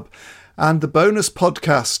Social Club and the bonus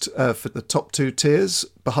podcast for the top 2 tiers,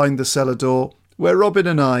 Behind the Cellar Door, where Robin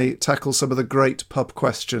and I tackle some of the great pub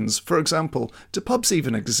questions. For example, do pubs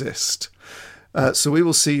even exist? So we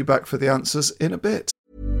will see you back for the answers in a bit.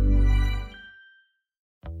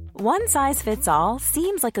 One size fits all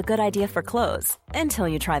seems like a good idea for clothes until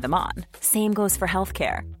you try them on. Same goes for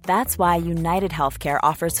healthcare. That's why United Healthcare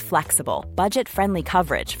offers flexible, budget-friendly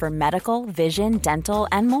coverage for medical, vision, dental,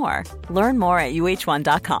 and more. Learn more at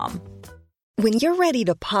uh1.com. When you're ready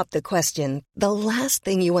to pop the question, the last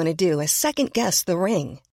thing you want to do is second-guess the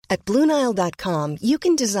ring. At BlueNile.com, you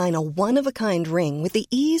can design a one-of-a-kind ring with the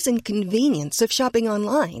ease and convenience of shopping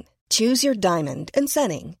online. Choose your diamond and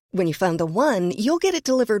setting. When you find the one, you'll get it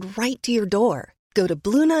delivered right to your door. Go to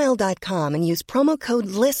BlueNile.com and use promo code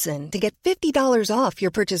LISTEN to get $50 off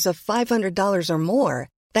your purchase of $500 or more.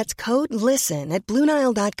 That's code LISTEN at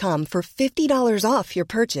BlueNile.com for $50 off your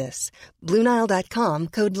purchase. BlueNile.com,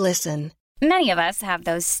 code LISTEN. Many of us have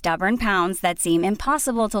those stubborn pounds that seem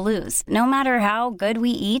impossible to lose, no matter how good we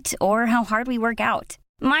eat or how hard we work out.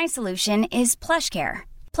 My solution is PlushCare.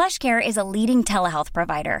 PlushCare is a leading telehealth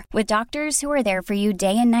provider with doctors who are there for you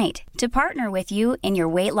day and night to partner with you in your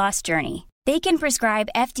weight loss journey. They can prescribe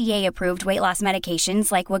FDA-approved weight loss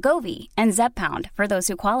medications like Wegovy and Zepbound for those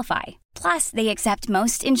who qualify. Plus, they accept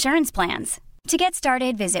most insurance plans. To get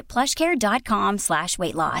started, visit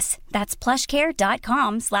plushcare.com/weightloss. That's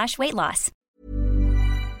plushcare.com/weightloss.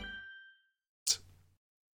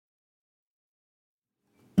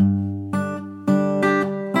 The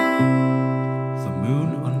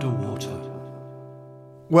Moon Underwater.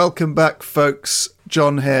 Welcome back, folks.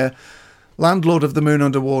 John here, landlord of the Moon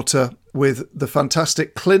Underwater, with the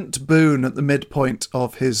fantastic Clint Boon at the midpoint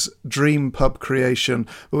of his dream pub creation.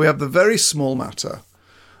 But we have the very small matter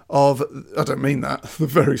of, I don't mean that, the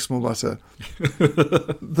very small matter,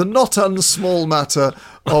 the not unsmall matter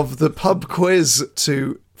of the pub quiz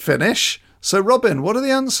to finish. So, Robin, what are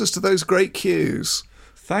the answers to those great cues?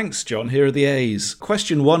 Thanks, John. Here are the A's.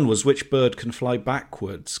 Question 1 was which bird can fly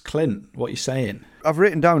backwards? Clint, what are you saying? I've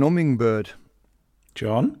written down hummingbird.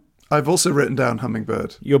 John? I've also written down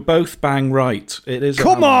hummingbird. You're both bang right. It is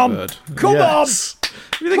Come a on! hummingbird. Come yes. on!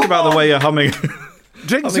 If you think about the way you're humming...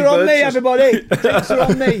 Drinks are on me, everybody! Drinks are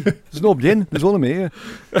on me! There's nobody in. There's only me here.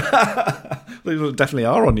 They definitely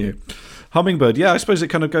are on you. Hummingbird, yeah, I suppose it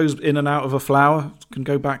kind of goes in and out of a flower, can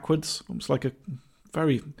go backwards. Almost like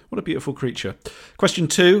what a beautiful creature. Question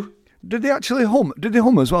 2. Did they actually hum? Did they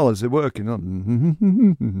hum as well as they're working?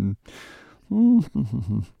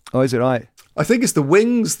 Oh, is it right? I think it's the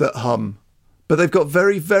wings that hum, but they've got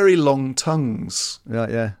very, very long tongues.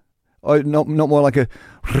 Yeah. Oh, not more like a...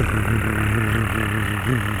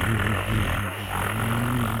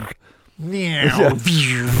 like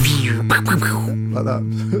that.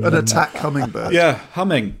 An attack hummingbird. Yeah,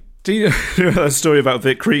 humming. Do you know that story about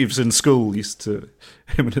Vic Reeves in school? Him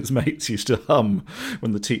and his mates used to hum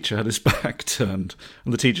when the teacher had his back turned,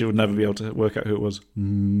 and the teacher would never be able to work out who it was.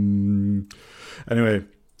 Anyway,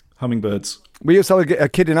 hummingbirds. We used to have a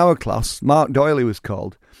kid in our class, Mark Doyle he was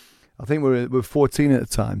called. I think we were 14 at the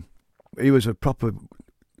time. He was a proper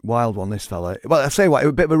wild one, this fella. Well, I say what, he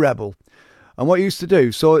was a bit of a rebel. And what he used to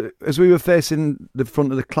do, so as we were facing the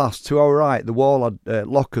front of the class, to our right, the wall had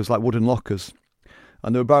lockers, like wooden lockers.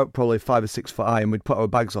 and they were about probably 5 or 6 foot high, and we'd put our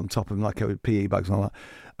bags on top of them, like our PE bags and all that.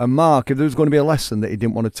 And Mark, if there was going to be a lesson that he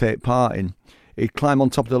didn't want to take part in, he'd climb on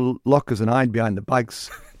top of the lockers and hide behind the bags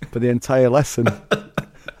for the entire lesson.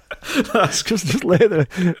 That's just lay there.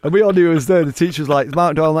 And we all knew he was there. The teacher was like,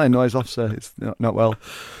 Mark Doyle, no, he's off, sir. It's not well.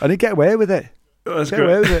 And he'd get away with it. That's get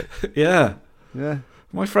away with it. Yeah. Yeah.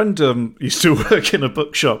 My friend used to work in a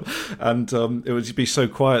bookshop, and it would be so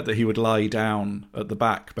quiet that he would lie down at the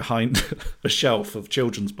back behind a shelf of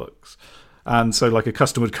children's books. And so, like, a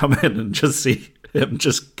customer would come in and just see him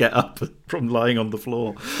just get up from lying on the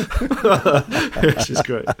floor, which is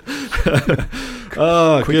great.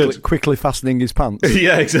 Quickly fastening his pants.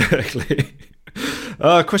 Yeah, exactly.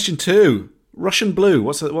 Question 2: Russian blue.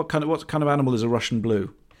 What kind of animal is a Russian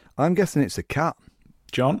blue? I'm guessing it's a cat.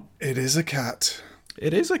 John? It is a cat.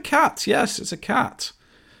 It is a cat. Yes, it's a cat.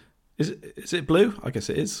 Is it blue? I guess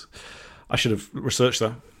it is. I should have researched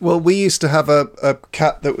that. Well, we used to have a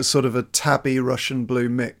cat that was sort of a tabby Russian blue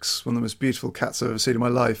mix, one of the most beautiful cats I've ever seen in my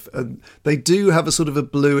life. And they do have a sort of a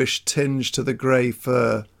bluish tinge to the grey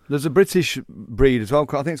fur. There's a British breed as well.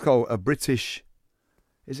 I think it's called a British...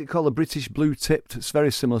 Is it called a British blue tipped? It's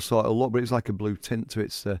very similar sort of look, but it's like a blue tint to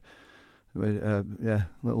its...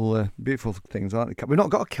 little beautiful things, aren't they? We've not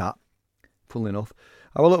got a cat, funnily enough.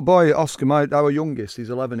 Our little boy, Oscar, our youngest, he's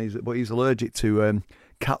 11, but he's allergic to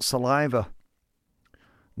cat saliva.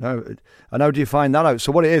 No, and how do you find that out?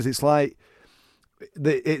 So what it is, it's like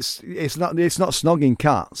it's not snogging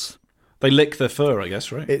cats. They lick their fur, I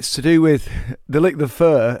guess, right? It's to do with they lick the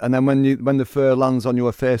fur, and then when the fur lands on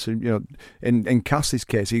your face, and in Cassie's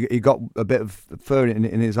case, he got a bit of fur in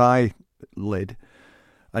his eyelid.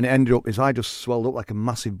 And it ended up, his eye just swelled up like a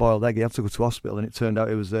massive boiled egg. He had to go to hospital, and it turned out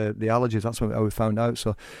it was the allergies. That's how we found out.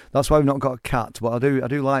 So that's why we've not got a cat. But I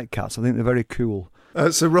do like cats. I think they're very cool.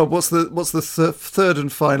 So Rob, what's the third and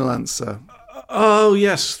final answer? Oh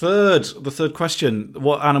yes, the third question.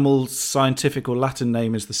 What animal's scientific or Latin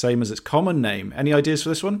name is the same as its common name? Any ideas for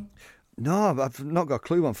this one? No, I've not got a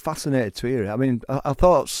clue. I'm fascinated to hear it. I mean, I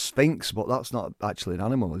thought sphinx, but that's not actually an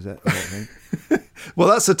animal, is it? I don't think. Well,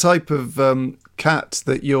 that's a type of cat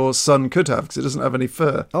that your son could have because it doesn't have any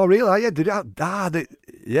fur. Oh, really?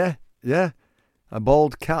 Yeah. Yeah. A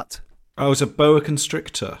bald cat. Oh, it's a boa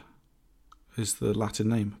constrictor is the Latin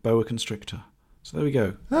name. Boa constrictor. So there we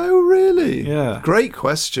go. Oh, really? Yeah. Great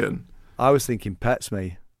question. I was thinking pets,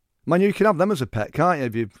 me. Man, you can have them as a pet, can't you,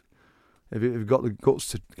 if you've got the guts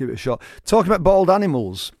to give it a shot. Talking about bald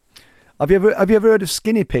animals, have you ever heard of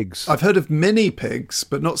skinny pigs? I've heard of mini pigs,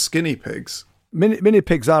 but not skinny pigs. Mini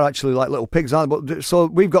pigs are actually like little pigs, aren't they? But so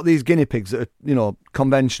we've got these guinea pigs that are,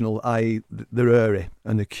 conventional, i.e. they're hairy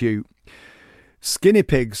and they're cute. Skinny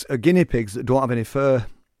pigs are guinea pigs that don't have any fur.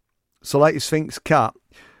 So like your Sphinx cat,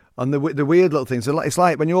 and the weird little things. It's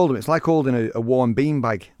like when you hold them, it's like holding a warm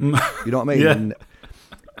beanbag. You know what I mean? Yeah.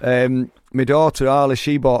 And, my daughter Arlie,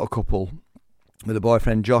 she bought a couple with a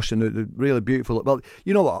boyfriend Josh, and they're really beautiful. Well,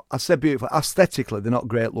 you know what? I said beautiful. Aesthetically, they're not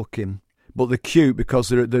great looking. But they're cute because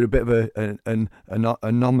they're a bit of an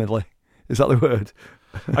anomaly. Is that the word?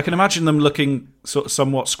 I can imagine them looking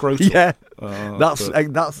somewhat scrotal. Yeah,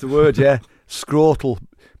 that's the word. Yeah, scrotal,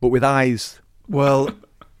 but with eyes. Well,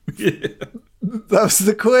 yeah. That was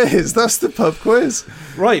the quiz. That's the pub quiz.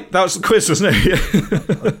 Right, that was the quiz, wasn't it?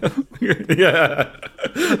 Yeah,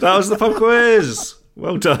 that was the pub quiz.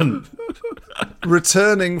 Well done.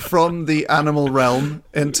 Returning from the animal realm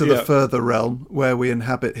into the further realm where we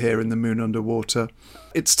inhabit here in the Moon Underwater,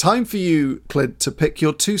 it's time for you, Clint, to pick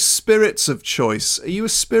your two spirits of choice. Are you a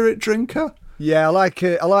spirit drinker? Yeah, I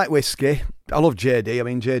like whiskey. I love JD. I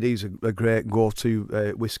mean, JD's a great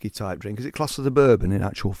go-to whiskey type drink. Is it classed as a bourbon in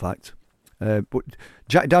actual fact? But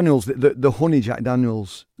Jack Daniels, the honey Jack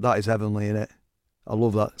Daniels, that is heavenly in it. I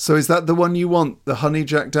love that. So is that the one you want, the honey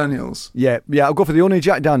Jack Daniels? Yeah, I'll go for the honey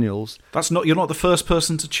Jack Daniels. You're not the first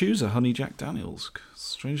person to choose a honey Jack Daniels,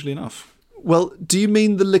 strangely enough. Well, do you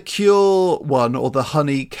mean the liqueur one or the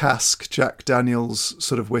honey cask Jack Daniels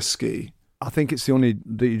sort of whiskey? I think it's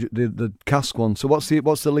the cask one. So what's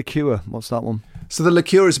the liqueur? What's that one? So the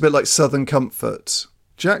liqueur is a bit like Southern Comfort.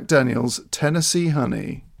 Jack Daniels Tennessee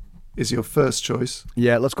Honey is your first choice.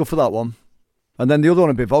 Yeah, let's go for that one. And then the other one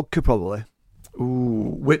would be vodka, probably.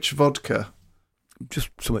 Ooh, which vodka? Just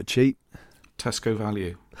something cheap. Tesco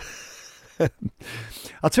value.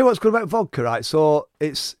 I'll tell you what's good about vodka, right? So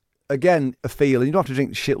it's, again, a feeling. You don't have to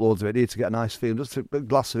drink shitloads of it, do you, to get a nice feeling. Just a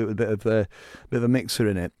glass of it with a bit of a mixer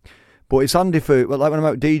in it. But it's handy for, like when I'm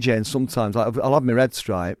out DJing sometimes, like I'll have my red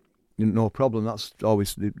stripe, no problem. That's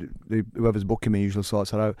always, whoever's booking me usually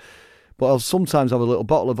sorts that out. But I'll sometimes have a little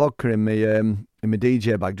bottle of vodka in my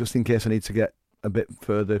DJ bag just in case I need to get a bit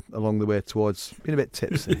further along the way towards being a bit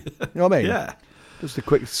tipsy. You know what I mean? Yeah. Just a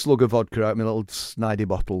quick slug of vodka out of my little snidey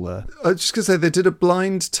bottle there. I was just going to say, they did a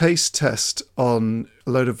blind taste test on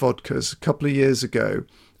a load of vodkas a couple of years ago,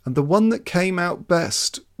 and the one that came out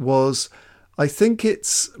best was, I think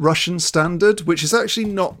it's Russian Standard, which is actually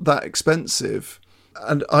not that expensive.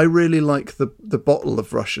 And I really like the bottle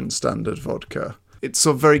of Russian Standard vodka. It's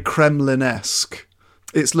sort of very Kremlin-esque.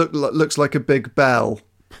 It looks like a big bell.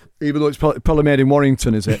 Even though it's probably made in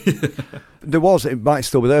Warrington, is it? It might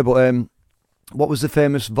still be there, but what was the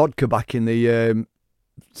famous vodka back in the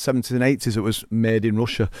 70s and 80s that was made in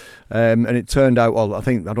Russia? And it turned out, well, I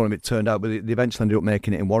don't know if it turned out, but they eventually ended up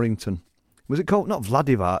making it in Warrington. Was it called, not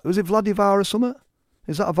Vladivar, was it Vladivar or something?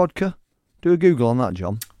 Is that a vodka? Do a Google on that,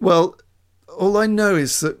 John. Well, all I know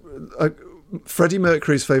is that Freddie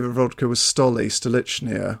Mercury's favourite vodka was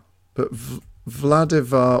Stolichnaya, but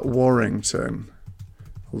Vladivar Warrington.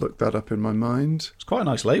 I'll look that up in my mind. It's quite a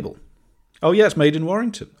nice label. Oh, yeah, it's made in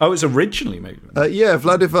Warrington. Oh, it's originally made in Warrington. Yeah,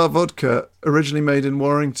 Vladivar vodka, originally made in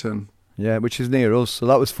Warrington. Yeah, which is near us. So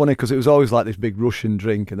that was funny because it was always like this big Russian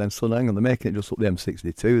drink, and then suddenly, hang on, they're making it just up the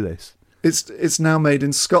M62, this. It's now made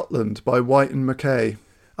in Scotland by White and Mackay.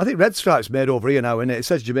 I think Red Stripe's made over here now, isn't it? It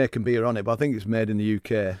says Jamaican beer on it, but I think it's made in the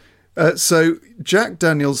UK. So Jack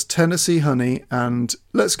Daniel's Tennessee Honey, and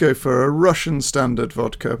let's go for a Russian Standard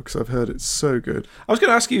vodka because I've heard it's so good. I was going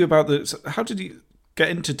to ask you about how did you get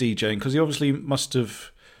into DJing? Because you obviously must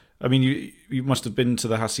have, I mean, you must have been to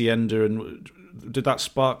the Hacienda, and did that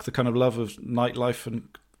spark the kind of love of nightlife and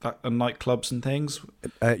nightclubs and things?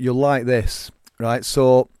 You'll like this, right?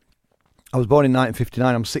 So I was born in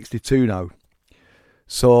 1959. I'm 62 now.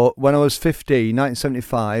 So when I was 15,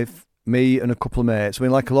 1975, me and a couple of mates, I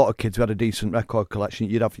mean, like a lot of kids who had a decent record collection,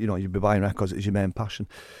 you'd be buying records, it was your main passion.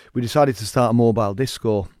 We decided to start a mobile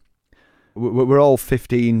disco. We're all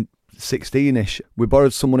 15, 16-ish. We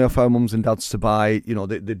borrowed some money off our mums and dads to buy,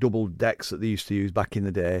 the double decks that they used to use back in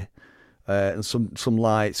the day, and some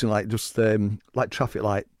lights, and like just like traffic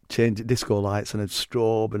light, disco lights, and a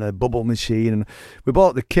strobe and a bubble machine. And we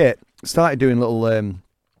bought the kit, started doing little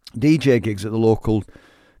DJ gigs at the local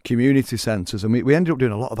community centres, and we ended up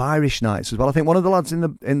doing a lot of Irish nights as well. I think one of the lads in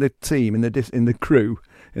the team, in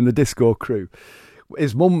the disco crew,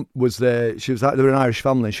 his mum was there. They were an Irish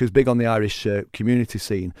family. She was big on the Irish community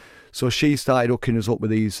scene, so she started hooking us up with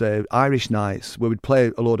these Irish nights where we'd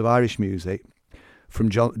play a load of Irish music from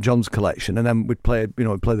John's collection, and then we'd play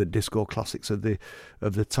the disco classics of the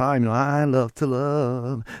time. I love to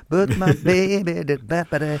love, but my baby did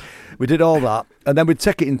better. We did all that, and then we'd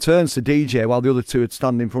take it in turns to DJ while the other two would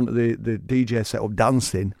stand in front of the DJ set up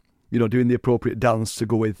dancing, doing the appropriate dance to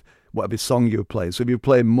go with whatever song you were playing. So if you were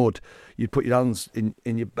playing Mud, you'd put your hands in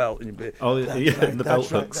your belt and you'd be, in the belt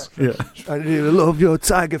hooks. Yeah, I love your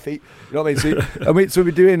tiger feet. You know what I mean? So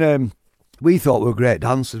we're doing. We thought we were great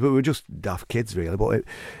dancers, but we were just daft kids, really. But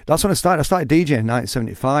that's when I started. I started DJing in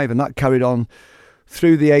 1975, and that carried on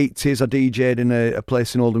through the 80s. I DJed in a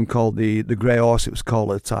place in Oldham called the Grey Horse, it was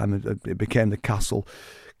called at the time. It became the Castle.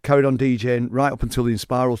 Carried on DJing right up until the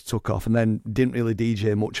Inspirals took off, and then didn't really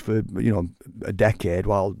DJ much for a decade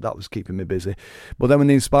while that was keeping me busy. But then when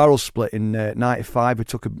the Inspirals split in 95, we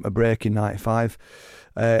took a break in 95,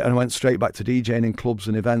 and I went straight back to DJing in clubs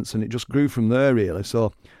and events, and it just grew from there, really.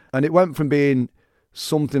 So. And it went from being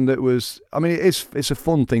something that was, I mean, it's a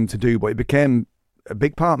fun thing to do, but it became a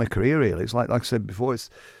big part of my career, really. It's like I said before,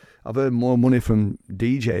 I've earned more money from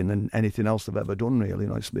DJing than anything else I've ever done, really.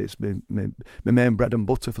 It's been my main bread and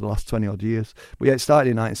butter for the last 20-odd years. But yeah, it started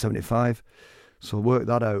in 1975, so work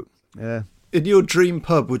that out, yeah. In your dream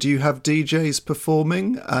pub, would you have DJs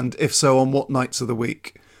performing? And if so, on what nights of the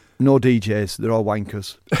week? No DJs, they're all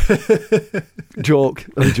wankers. joke.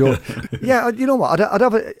 Yeah, you know what?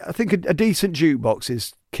 I think a decent jukebox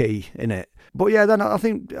is key, innit? But yeah, then I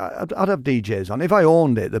think I'd have DJs on if I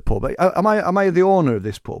owned it. The pub. Am I the owner of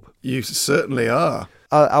this pub? You certainly are.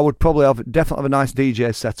 I would probably definitely have a nice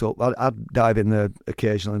DJ set up. I'd dive in there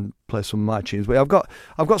occasionally and play some of my tunes. But I've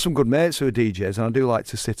got some good mates who are DJs, and I do like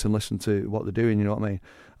to sit and listen to what they're doing. You know what I mean?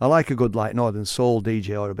 I like a good Northern Soul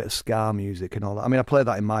DJ or a bit of ska music and all that. I mean, I play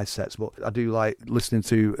that in my sets, but I do like listening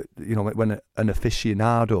to when an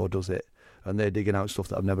aficionado does it and they're digging out stuff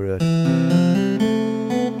that I've never heard.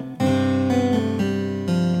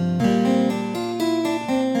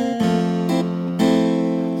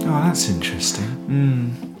 Oh, that's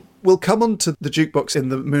interesting. We'll come on to the jukebox in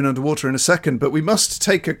the Moon Underwater in a second, but we must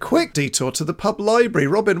take a quick detour to the pub library.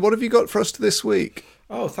 Robin, what have you got for us this week?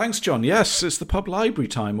 Oh, thanks, John. Yes, it's the pub library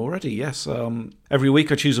time already. Yes, every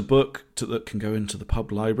week I choose a book that can go into the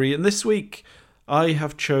pub library. And this week I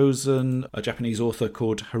have chosen a Japanese author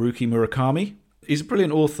called Haruki Murakami. He's a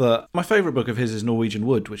brilliant author. My favourite book of his is Norwegian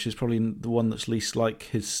Wood, which is probably the one that's least like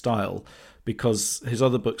his style, because his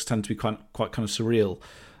other books tend to be quite kind of surreal,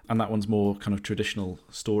 and that one's more kind of traditional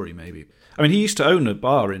story, maybe. I mean, he used to own a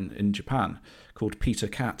bar in Japan called Peter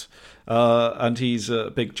Cat, and he's a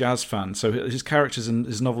big jazz fan, so his characters in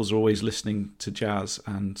his novels are always listening to jazz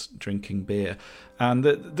and drinking beer. And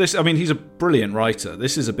this, I mean, he's a brilliant writer.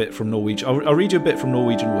 This is a bit from Norwegian. I'll read you a bit from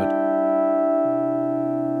Norwegian Wood.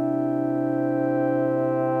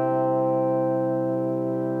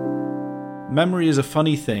 Memory is a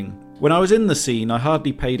funny thing. When I was in the scene, I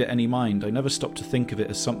hardly paid it any mind. I never stopped to think of it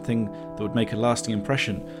as something that would make a lasting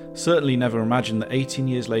impression. Certainly never imagined that 18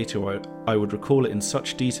 years later I would recall it in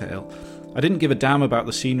such detail. I didn't give a damn about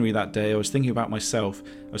the scenery that day. I was thinking about myself.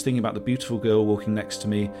 I was thinking about the beautiful girl walking next to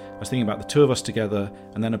me. I was thinking about the two of us together,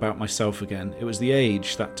 and then about myself again. It was the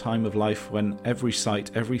age, that time of life when every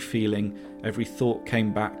sight, every feeling, every thought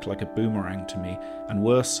came back like a boomerang to me. And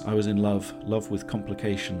worse, I was in love with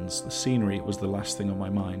complications. The scenery was the last thing on my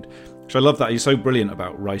mind. So I love that. He's so brilliant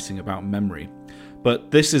about writing about memory.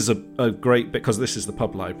 But this is a great bit, because this is the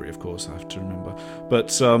pub library, of course, I have to remember. But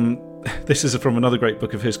this is from another great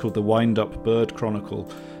book of his called The Wind-Up Bird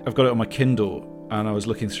Chronicle. I've got it on my Kindle, and I was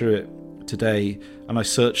looking through it today, and I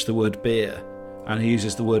searched the word beer, and he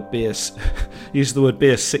uses the word beer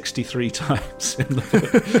 63 times in the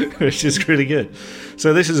book, which is really good.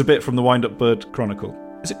 So this is a bit from The Wind-Up Bird Chronicle.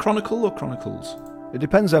 Is it Chronicle or Chronicles? It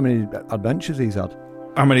depends how many adventures he's had.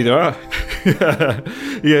 How many there are?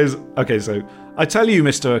 Yes. Okay, so I tell you,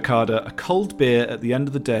 Mr. Okada, a cold beer at the end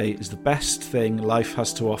of the day is the best thing life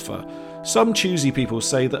has to offer. Some choosy people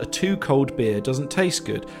say that a too cold beer doesn't taste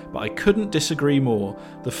good, but I couldn't disagree more.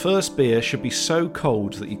 The first beer should be so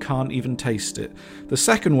cold that you can't even taste it. The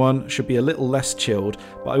second one should be a little less chilled,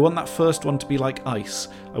 but I want that first one to be like ice.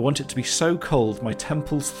 I want it to be so cold my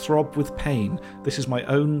temples throb with pain. This is my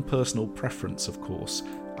own personal preference, of course.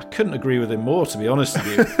 I couldn't agree with him more, to be honest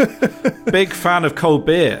with you. Big fan of cold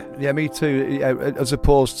beer. Yeah, me too. As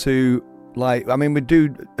opposed to, like, I mean, we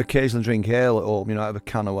do occasionally drink ale at home, out of a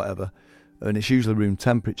can or whatever, and it's usually room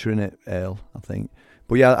temperature in it, ale, I think.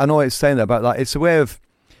 But yeah, I know what it's saying there about that. It's a way of,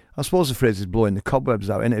 I suppose the phrase is blowing the cobwebs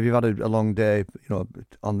out, innit? If you've had a long day,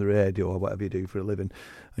 on the radio or whatever you do for a living,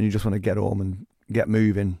 and you just want to get home and get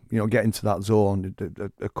moving, get into that zone.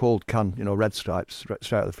 A cold can, Red Stripes,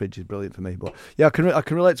 straight out of the fridge is brilliant for me. But yeah, I can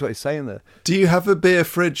relate to what he's saying there. Do you have a beer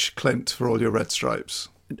fridge, Clint, for all your Red Stripes?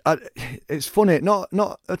 It's funny,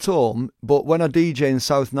 not at home, but when I DJ in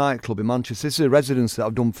South Nightclub in Manchester, this is a residence that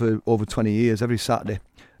I've done for over 20 years, every Saturday,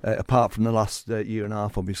 apart from the last year and a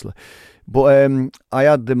half, obviously. But I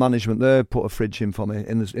had the management there put a fridge in for me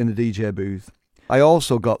in the DJ booth. I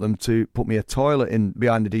also got them to put me a toilet in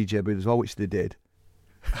behind the DJ booth as well, which they did.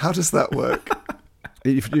 How does that work?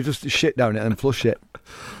 You just shit down it and flush it.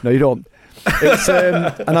 No, you don't. It's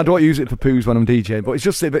and I don't use it for poos when I'm DJing, but it's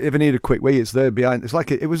just if I need a quick wee, it's there behind.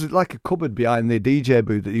 It was like a cupboard behind the DJ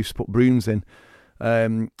booth that used to put brooms in.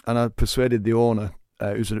 And I persuaded the owner,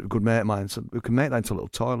 who's a good mate of mine, so we can make that into a little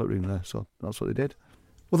toilet room there. So that's what they did.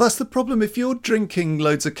 Well, that's the problem. If you're drinking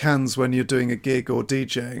loads of cans when you're doing a gig or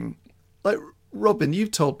DJing, like Robin,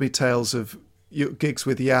 you've told me tales of your gigs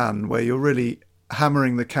with Jan where you're really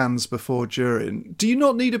hammering the cans before, during. Do you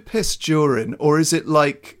not need a piss during, or is it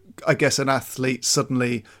like, I guess, an athlete,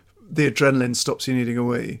 suddenly the adrenaline stops you needing a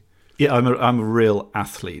wee? Yeah, I'm a real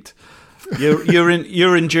athlete. You're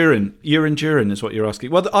enduring is what you're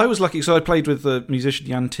asking. Well, I was lucky, so I played with the musician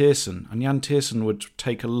Jan Tiersen, and Jan Tiersen would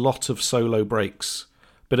take a lot of solo breaks.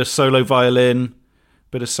 Bit of solo violin,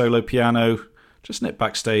 bit of solo piano, just nip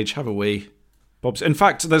backstage, have a wee. Bob's. In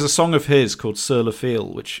fact, there's a song of his called Sur le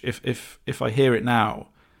Fil, which if I hear it now,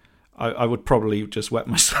 I would probably just wet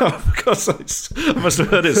myself because I must have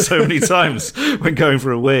heard it so many times when going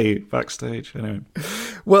for a wee backstage. Anyway.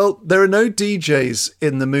 Well, there are no DJs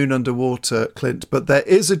in the Moon Underwater, Clint, but there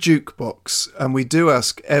is a jukebox, and we do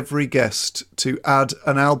ask every guest to add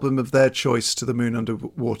an album of their choice to the Moon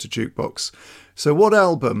Underwater jukebox. So what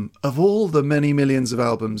album, of all the many millions of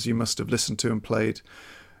albums you must have listened to and played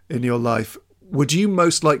in your life, would you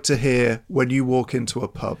most like to hear when you walk into a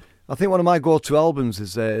pub? I think one of my go-to albums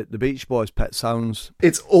is the Beach Boys' Pet Sounds.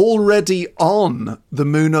 It's already on the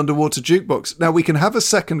Moon Underwater jukebox. Now, we can have a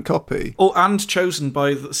second copy. Oh, and chosen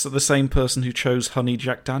by the same person who chose Honey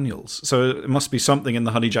Jack Daniels. So it must be something in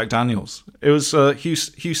the Honey Jack Daniels. It was Hugh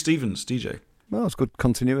Stevens, DJ. Well, it's good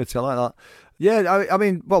continuity. I like that. Yeah, I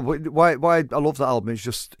mean, well, why I love that album is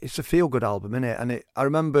just, it's a feel-good album, isn't it? And I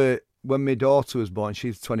remember when my daughter was born,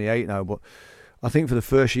 she's 28 now, but I think for the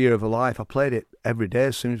first year of her life, I played it every day.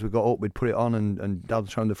 As soon as we got up, we'd put it on, and Dad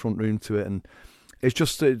was around the front room to it. And It's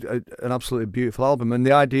just an absolutely beautiful album, and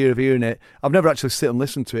the idea of hearing it, I've never actually sit and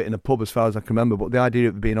listened to it in a pub as far as I can remember, but the idea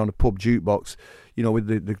of it being on a pub jukebox, you know, with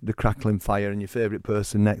the crackling fire and your favourite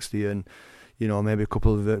person next to you, and, you know, maybe a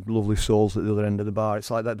couple of lovely souls at the other end of the bar.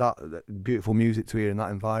 It's like that beautiful music to hear in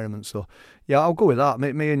that environment. So, yeah, I'll go with that.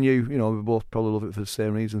 Me and you, you know, we both probably love it for the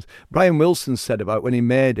same reasons. Brian Wilson said about when he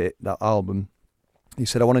made it, that album, he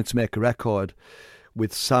said, I wanted to make a record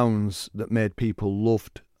with sounds that made people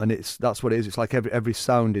loved, and that's what it is. It's like every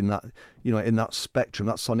sound in that, you know, in that spectrum,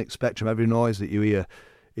 that sonic spectrum, every noise that you hear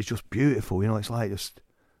is just beautiful. You know, it's like just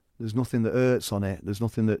there's nothing that hurts on it. There's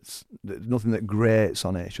nothing that grates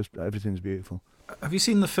on it. It's just everything's beautiful. Have you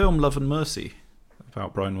seen the film Love and Mercy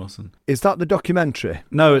about Brian Wilson? Is that the documentary?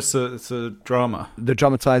 No, it's a drama. The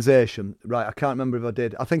dramatisation, right? I can't remember if I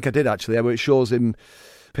did. I think I did actually. Where it shows him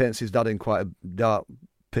paints his dad in quite a dark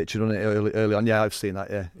picture on it early on. Yeah, I've seen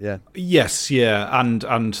that. Yeah. Yes, yeah, and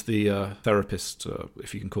the therapist,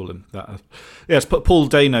 if you can call him that. Yes, Paul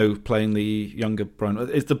Dano playing the younger Brian.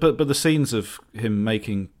 But the scenes of him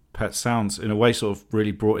making Pet Sounds in a way sort of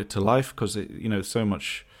really brought it to life, because you know, so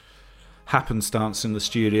much happenstance in the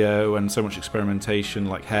studio and so much experimentation,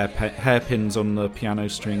 like hairpins on the piano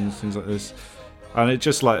strings, things like this, and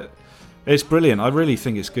it's brilliant. I really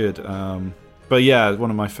think it's good. But yeah, one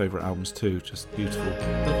of my favourite albums too, just beautiful.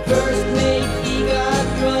 The first mate, he got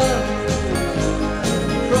drunk,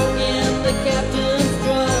 broke in the captain's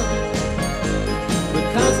trunk. The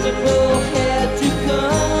constable had to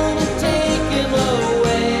come and take him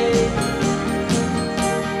away.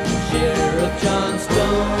 Sheriff John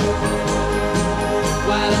Stone,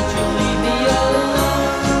 why don't you leave me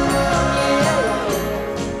alone? Yeah.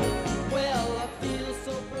 Well, I feel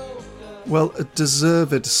so broke. Well, a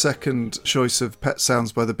deserved second choice of Pet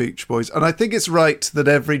Sounds by the Beach Boys. And I think it's right that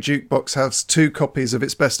every jukebox has 2 copies of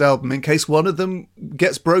its best album in case one of them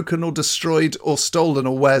gets broken or destroyed or stolen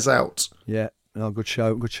or wears out. Yeah, no, good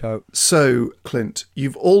shout. So, Clint,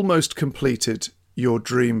 you've almost completed your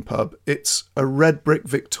dream pub. It's a red brick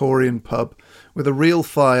Victorian pub with a real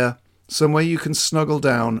fire, somewhere you can snuggle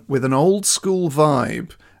down with an old school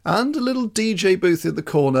vibe and a little DJ booth in the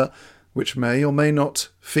corner, which may or may not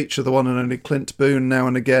feature the one and only Clint Boon now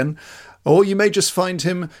and again, or you may just find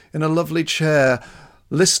him in a lovely chair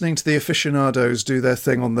listening to the aficionados do their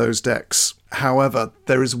thing on those decks. However,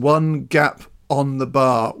 there is one gap on the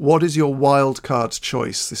bar. What is your wild card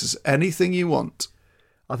choice? This is anything you want.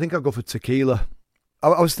 I think I'll go for tequila.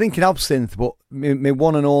 I was thinking absinthe, but my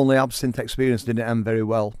one and only absinthe experience didn't end very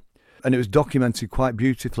well. And it was documented quite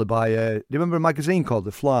beautifully by, do you remember a magazine called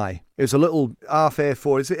The Fly? It was a little half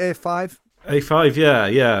A4, is it A5? A5,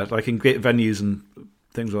 yeah, like in great venues and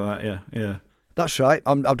things like that, yeah. That's right.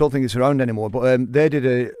 I don't think it's around anymore, but they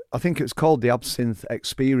did I think it's called the Absinthe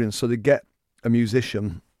Experience, so they get a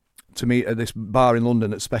musician to meet at this bar in London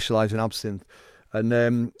that specialises in absinthe,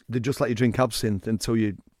 and they just let you drink absinthe until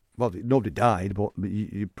nobody died, but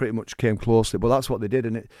you pretty much came close to it. But that's what they did,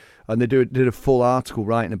 and they did a full article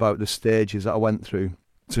writing about the stages that I went through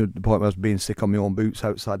to the point where I was being sick on my own boots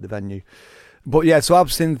outside the venue. But yeah, so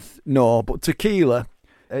absinthe, no, but tequila,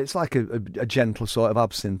 it's like a gentle sort of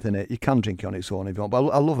absinthe in it. You can drink it on its own if you want, but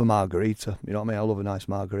I love a margarita, you know what I mean? I love a nice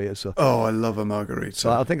margarita. So. Oh, I love a margarita.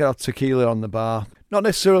 So I think I'd have tequila on the bar. Not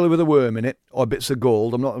necessarily with a worm in it or bits of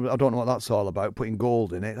gold. I don't know what that's all about, putting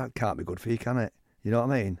gold in it. That can't be good for you, can it? You know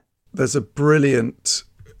what I mean? There's a brilliant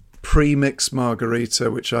pre-mix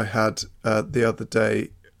margarita which I had the other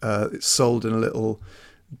day. It's sold in a little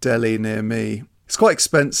deli near me. It's quite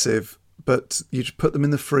expensive, but you just put them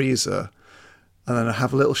in the freezer and then I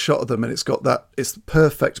have a little shot of them, and it's the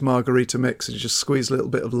perfect margarita mix, and you just squeeze a little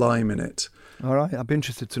bit of lime in it. All right, I'd be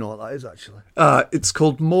interested to know what that is actually. It's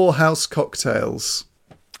called Morehouse Cocktails.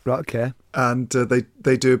 Right, okay. And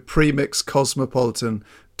they do a pre-mix cosmopolitan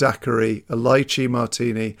daiquiri, a lychee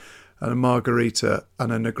martini, and a margarita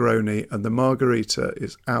and a Negroni, and the margarita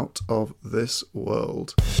is out of this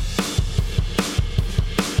world.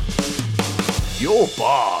 You're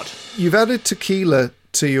barred. You've added tequila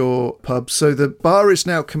to your pub, so the bar is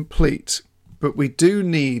now complete, but we do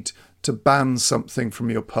need to ban something from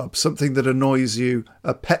your pub, something that annoys you,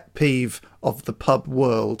 a pet peeve of the pub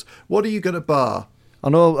world. What are you going to bar? I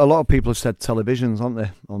know a lot of people have said televisions, aren't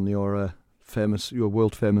they, on your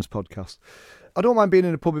world famous podcast. I don't mind being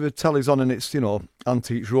in a pub with the telly's on and it's,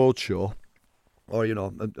 Antiques Roadshow or, a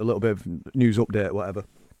little bit of news update or whatever.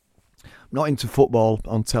 I'm not into football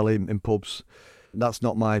on telly in pubs. That's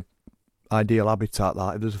not my ideal habitat,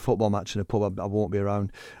 that. If there's a football match in a pub, I won't be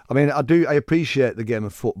around. I mean, I appreciate the game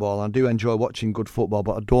of football. I do enjoy watching good football,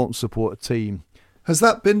 but I don't support a team Has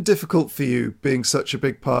that been difficult for you, being such a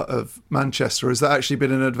big part of Manchester? Or has that actually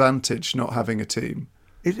been an advantage, not having a team?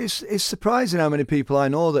 It's surprising how many people I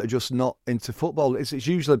know that are just not into football. It's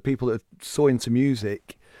usually people that are so into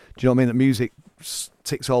music. Do you know what I mean? That music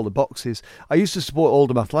ticks all the boxes. I used to support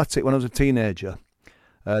Oldham Athletic when I was a teenager.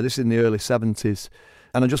 This is in the early 70s.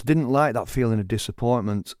 And I just didn't like that feeling of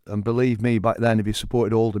disappointment. And believe me, back then, if you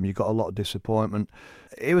supported Oldham, you got a lot of disappointment.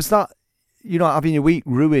 It was that, having your week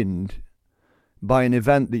ruined by an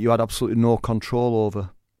event that you had absolutely no control over.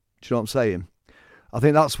 Do you know what I'm saying? I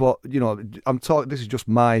think that's what, this is just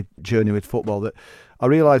my journey with football, that I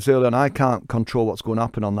realised early on I can't control what's going to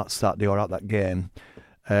happen on that Saturday or at that game.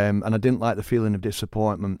 And I didn't like the feeling of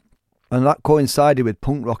disappointment. And that coincided with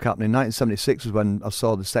punk rock happening. 1976 was when I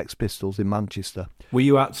saw the Sex Pistols in Manchester. Were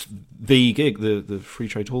you at the gig, the Free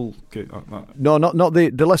Trade Hall gig? No, not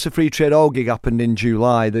the Leicester Free Trade Hall gig happened in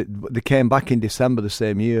July. They came back in December the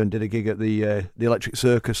same year and did a gig at the Electric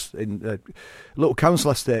Circus in a little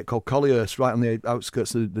council estate called Collyhurst, right on the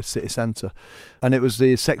outskirts of the city centre. And it was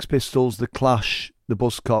the Sex Pistols, the Clash, the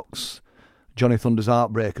Buzzcocks, Johnny Thunder's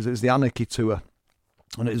Heartbreakers. It was the Anarchy Tour.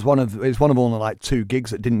 And it was one of only like 2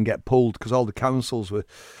 gigs that didn't get pulled because all the councils were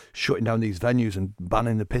shutting down these venues and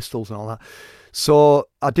banning the Pistols and all that. So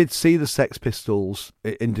I did see the Sex Pistols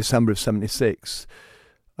in December of '76,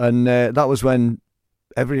 and that was when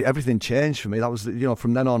everything changed for me. That was,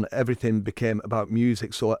 from then on, everything became about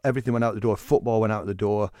music. So everything went out the door. Football went out the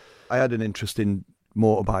door. I had an interest in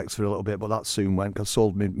motorbikes for a little bit, but that soon went because I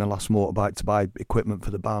sold my last motorbike to buy equipment for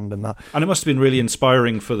the band and that. And it must have been really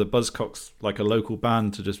inspiring for the Buzzcocks, like a local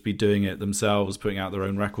band, to just be doing it themselves, putting out their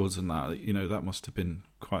own records and that. That must have been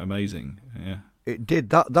quite amazing. Yeah, it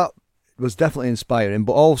did. That was definitely inspiring.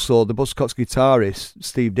 But also the Buzzcocks guitarist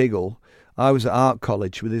Steve Diggle. I was at art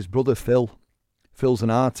college with his brother Phil. Phil's an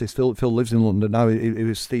artist. Phil lives in London now. He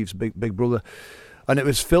was Steve's big brother. And it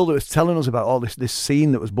was Phil that was telling us about all this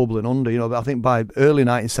scene that was bubbling under. But I think by early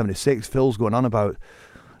 1976, Phil's going on about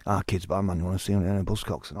kids band, man, you want to see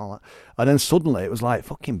Buzzcocks and all that. And then suddenly it was like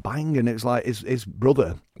fucking bang, and it was like his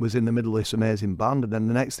brother was in the middle of this amazing band, and then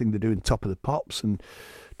the next thing they're doing Top of the Pops and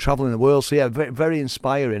travelling the world. So yeah, very, very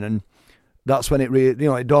inspiring. And that's when it really,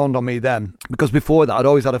 it dawned on me then, because before that I'd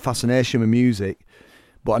always had a fascination with music,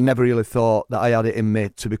 but I never really thought that I had it in me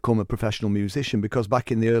to become a professional musician, because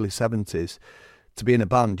back in the early 70s, to be in a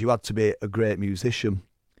band, you had to be a great musician.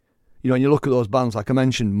 And you look at those bands, like I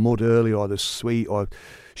mentioned Mud earlier, or The Sweet, or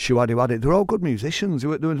Shuadi Wadi, they're all good musicians. There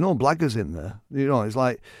was no blaggers in there. It's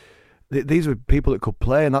like, these were people that could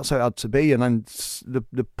play, and that's how it had to be. And then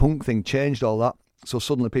the punk thing changed all that. So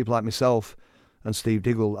suddenly people like myself and Steve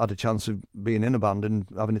Diggle had a chance of being in a band and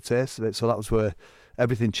having a taste of it. So that was where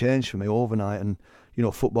everything changed for me overnight. And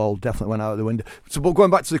football definitely went out of the window. So, but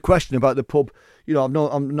going back to the question about the pub, I'm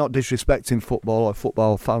not disrespecting football or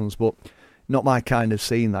football fans, but not my kind of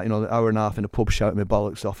scene. That the hour and a half in a pub shouting my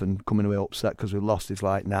bollocks off and coming away upset because we lost is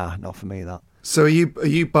like, nah, not for me. That. So are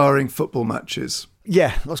you barring football matches?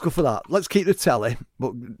 Yeah, let's go for that. Let's keep the telly,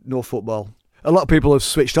 but no football. A lot of people have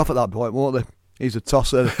switched off at that point, won't they? He's a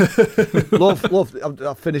tosser. love.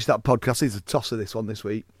 I've finished that podcast. He's a tosser. This one this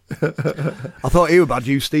week. I thought he was bad,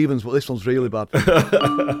 Hugh Stevens, but this one's really bad.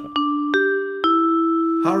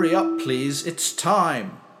 Hurry up, please. It's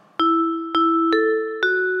time.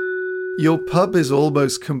 Your pub is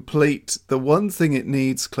almost complete. The one thing it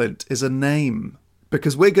needs, Clint, is a name.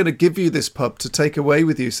 Because we're going to give you this pub to take away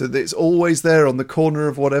with you so that it's always there on the corner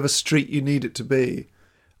of whatever street you need it to be.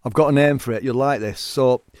 I've got a name for it. You'll like this.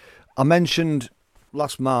 So I mentioned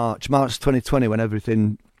last March 2020, when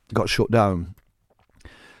everything got shut down,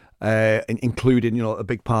 including, a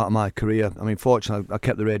big part of my career. I mean, fortunately, I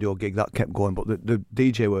kept the radio gig, that kept going, but the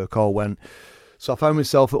DJ work all went. So I found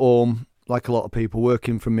myself at home, like a lot of people,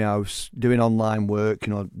 working from my house, doing online work,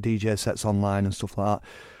 DJ sets online and stuff like that.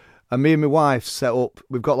 And me and my wife set up,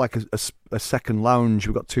 we've got like a second lounge.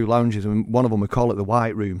 We've got 2 lounges, and one of them we call it the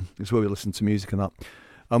White Room. It's where we listen to music and that.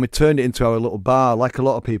 And we turned it into our little bar. Like a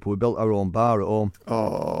lot of people, we built our own bar at home.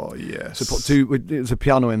 Oh, yes. So there's a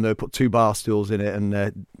piano in there, put 2 bar stools in it, and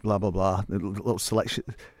blah, blah, blah. A little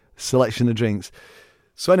selection of drinks.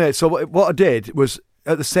 So anyway, what I did was,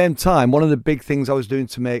 at the same time, one of the big things I was doing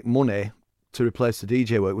to make money to replace the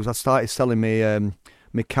DJ work was I started selling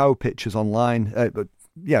my cow pictures online.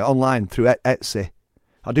 Online through Etsy.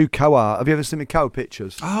 I do cow art. Have you ever seen my cow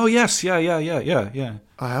pictures? Oh, yes. Yeah.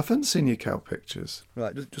 I haven't seen your cow pictures.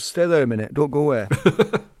 Right, just stay there a minute. Don't go away.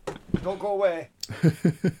 Don't go away. I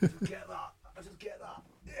just get that.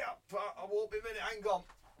 Yeah, I won't be a minute. Hang on.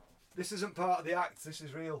 This isn't part of the act. This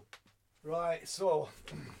is real. Right, so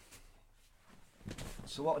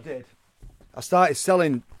what I did, I started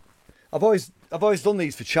selling I've always done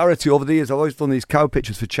these for charity over the years. I've always done these cow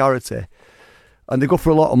pictures for charity, and they go for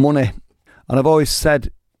a lot of money. And I've always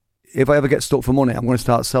said, if I ever get stuck for money, I'm going to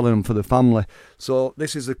start selling them for the family. So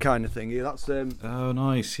this is the kind of thing. Yeah, that's Oh,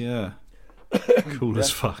 nice. Yeah. Cool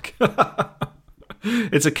as fuck.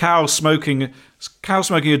 It's a cow smoking a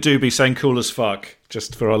doobie saying "cool as fuck,"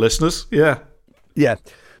 just for our listeners. Yeah. Yeah.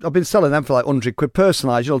 I've been selling them for like 100 quid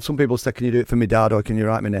personalised. You know, some people say, can you do it for me dad, or can you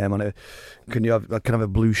write my name on it? Can you have a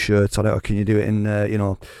blue shirt on it, or can you do it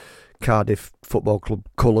in, Cardiff Football Club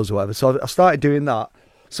colours or whatever? So I started doing that.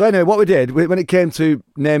 So anyway, what we did, when it came to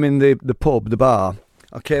naming the pub, the bar,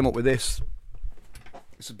 I came up with this.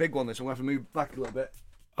 It's a big one, this. I'm going to have to move back a little bit.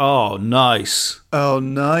 Oh, nice. Oh,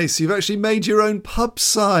 nice. You've actually made your own pub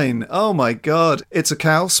sign. Oh, my God. It's a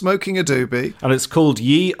cow smoking a doobie. And it's called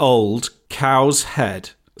Ye Olde Cow's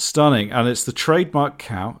Head. Stunning. And it's the trademark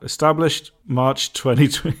cow, established March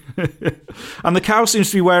 2020. And the cow seems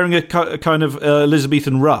to be wearing a kind of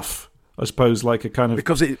Elizabethan ruff, I suppose, like a kind of...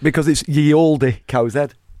 Because it's Ye Olde Cow's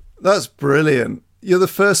Head. That's brilliant. You're the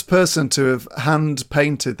first person to have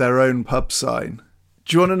hand-painted their own pub sign.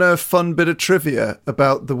 Do you want to know a fun bit of trivia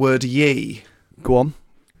about the word ye? Go on.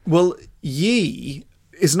 Well, ye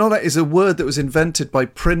is a word that was invented by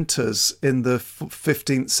printers in the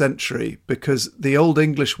 15th century because the Old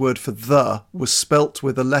English word for the was spelt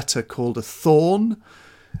with a letter called a thorn,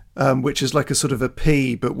 which is like a sort of a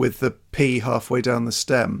P, but with the P halfway down the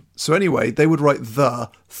stem. So anyway, they would write the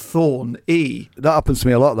thorn E. That happens to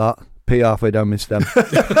me a lot, that. P halfway down my stem.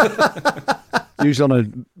 Usually on a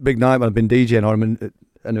big night when I've been DJing or I'm in...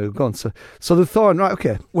 Anyway, go on. So the thorn, right,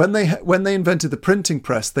 okay. When they invented the printing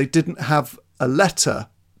press, they didn't have a letter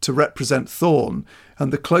to represent thorn,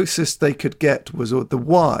 and the closest they could get was the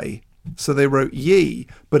Y. So they wrote ye,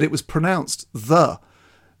 but it was pronounced the.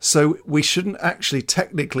 So we shouldn't actually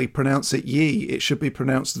technically pronounce it ye. It should be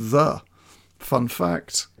pronounced the. Fun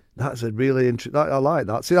fact. That's a really interesting... I like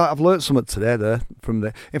that. See, I've learnt something today there from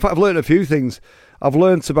there. In fact, I've learnt a few things. I've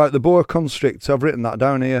learnt about the boa constrictor. I've written that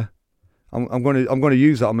down here. I'm going to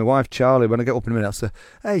use that on my wife Charlie when I get up in a minute. I'll say,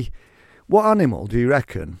 hey, what animal do you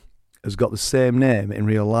reckon has got the same name in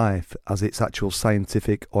real life as its actual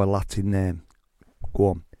scientific or Latin name? Go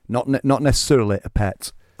on. Not necessarily a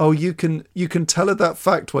pet. Oh, you can tell her that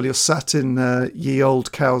fact while you're sat in Ye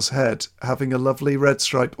Olde Cow's Head having a lovely red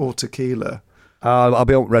stripe or tequila. I'll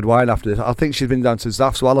be on red wine after this. I think she's been down to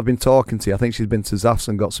Zaf's while I've been talking to you. I think she's been to Zaf's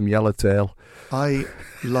and got some yellowtail. I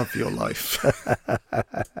love your life.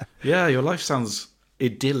 Yeah, your life sounds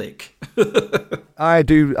idyllic. I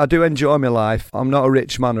do enjoy my life. I'm not a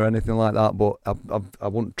rich man or anything like that, but I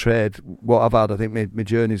wouldn't trade what I've had. I think my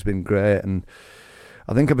journey's been great, and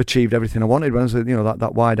I think I've achieved everything I wanted. When I was,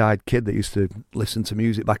 that wide-eyed kid that used to listen to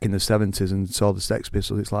music back in the 70s and saw the Sex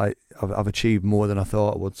Pistols, it's like I've achieved more than I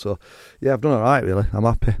thought I would. So, yeah, I've done all right, really. I'm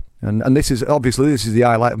happy. And this is the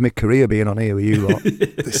highlight of my career, being on here with you lot.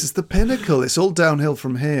 This is the pinnacle. It's all downhill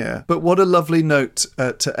from here. But what a lovely note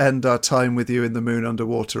to end our time with you in the Moon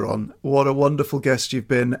Underwater on. What a wonderful guest you've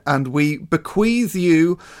been. And we bequeath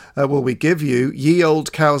you, we give you Ye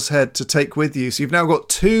Olde Cow's Head to take with you. So you've now got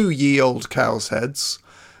 2 Ye Olde Cow's Heads.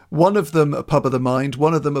 One of them a pub of the mind,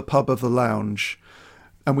 one of them a pub of the lounge.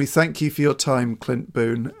 And we thank you for your time, Clint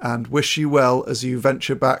Boon, and wish you well as you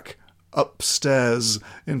venture back upstairs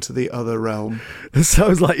into the other realm. It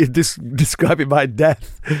sounds like you're describing my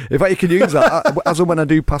death. In fact, you can use that. As and when I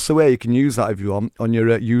do pass away, you can use that if you want on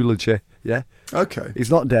your eulogy. Yeah? Okay.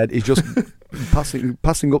 He's not dead. He's just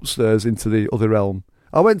passing upstairs into the other realm.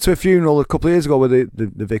 I went to a funeral a couple of years ago where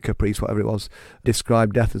the vicar, priest, whatever it was,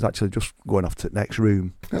 described death as actually just going off to the next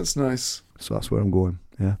room. That's nice. So that's where I'm going,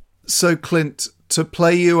 yeah. So, Clint, to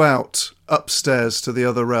play you out upstairs to the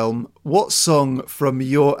other realm, what song from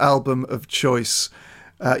your album of choice,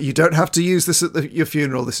 you don't have to use this at your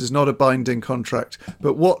funeral, this is not a binding contract,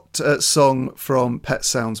 but what song from Pet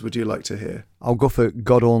Sounds would you like to hear? I'll go for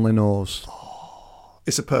God Only Knows.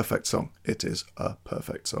 It's a perfect song. It is a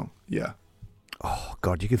perfect song, yeah. Oh,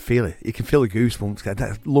 God, you can feel it. You can feel the goosebumps,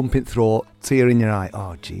 that lumping throat, tear in your eye.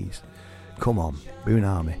 Oh, jeez. Come on, Boon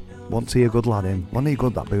Army. Want to hear good lad in? Want to hear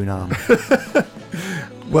good, that Boon Army?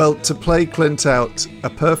 Well, to play Clint out, a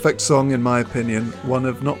perfect song in my opinion, one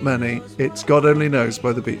of not many, it's God Only Knows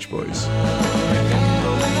by the Beach Boys.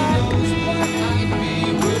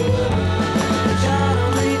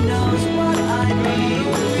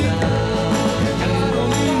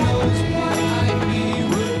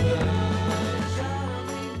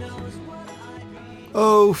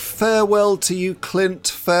 Oh, farewell to you, Clint,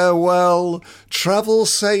 farewell. Travel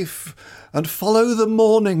safe and follow the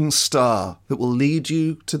morning star that will lead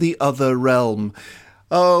you to the other realm.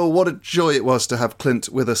 Oh, what a joy it was to have Clint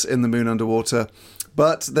with us in the Moon Underwater.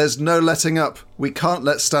 But there's no letting up. We can't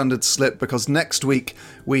let standards slip because next week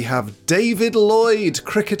we have David Lloyd,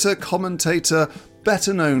 cricketer, commentator,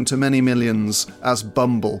 better known to many millions as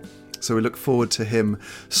Bumble. So we look forward to him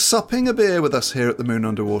supping a beer with us here at the Moon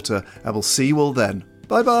Underwater, and we'll see you all then.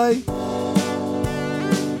 Bye-bye.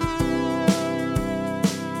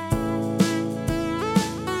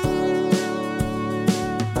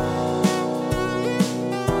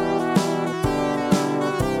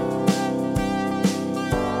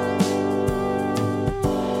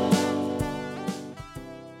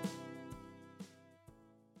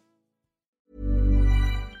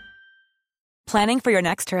 Planning for your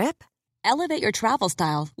next trip? Elevate your travel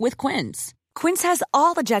style with Quince. Quince has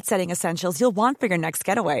all the jet-setting essentials you'll want for your next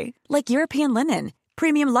getaway, like European linen,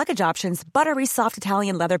 premium luggage options, buttery soft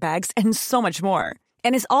Italian leather bags, and so much more.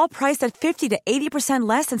 And is all priced at 50 to 80%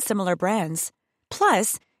 less than similar brands.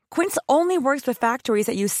 Plus, Quince only works with factories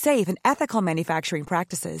that use safe and ethical manufacturing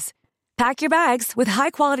practices. Pack your bags with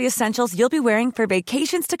high-quality essentials you'll be wearing for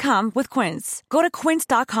vacations to come with Quince. Go to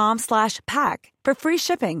quince.com/pack for free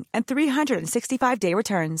shipping and 365-day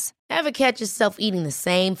returns. Ever catch yourself eating the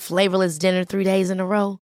same flavorless dinner 3 days in a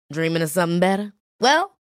row? Dreaming of something better?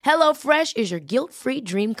 Well, HelloFresh is your guilt-free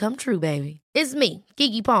dream come true, baby. It's me,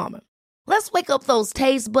 Keke Palmer. Let's wake up those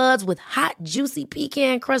taste buds with hot, juicy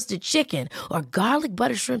pecan-crusted chicken or garlic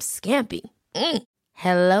butter shrimp scampi.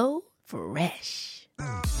 Hello Fresh.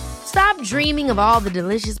 Stop dreaming of all the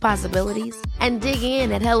delicious possibilities and dig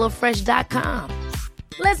in at HelloFresh.com.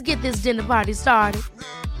 Let's get this dinner party started.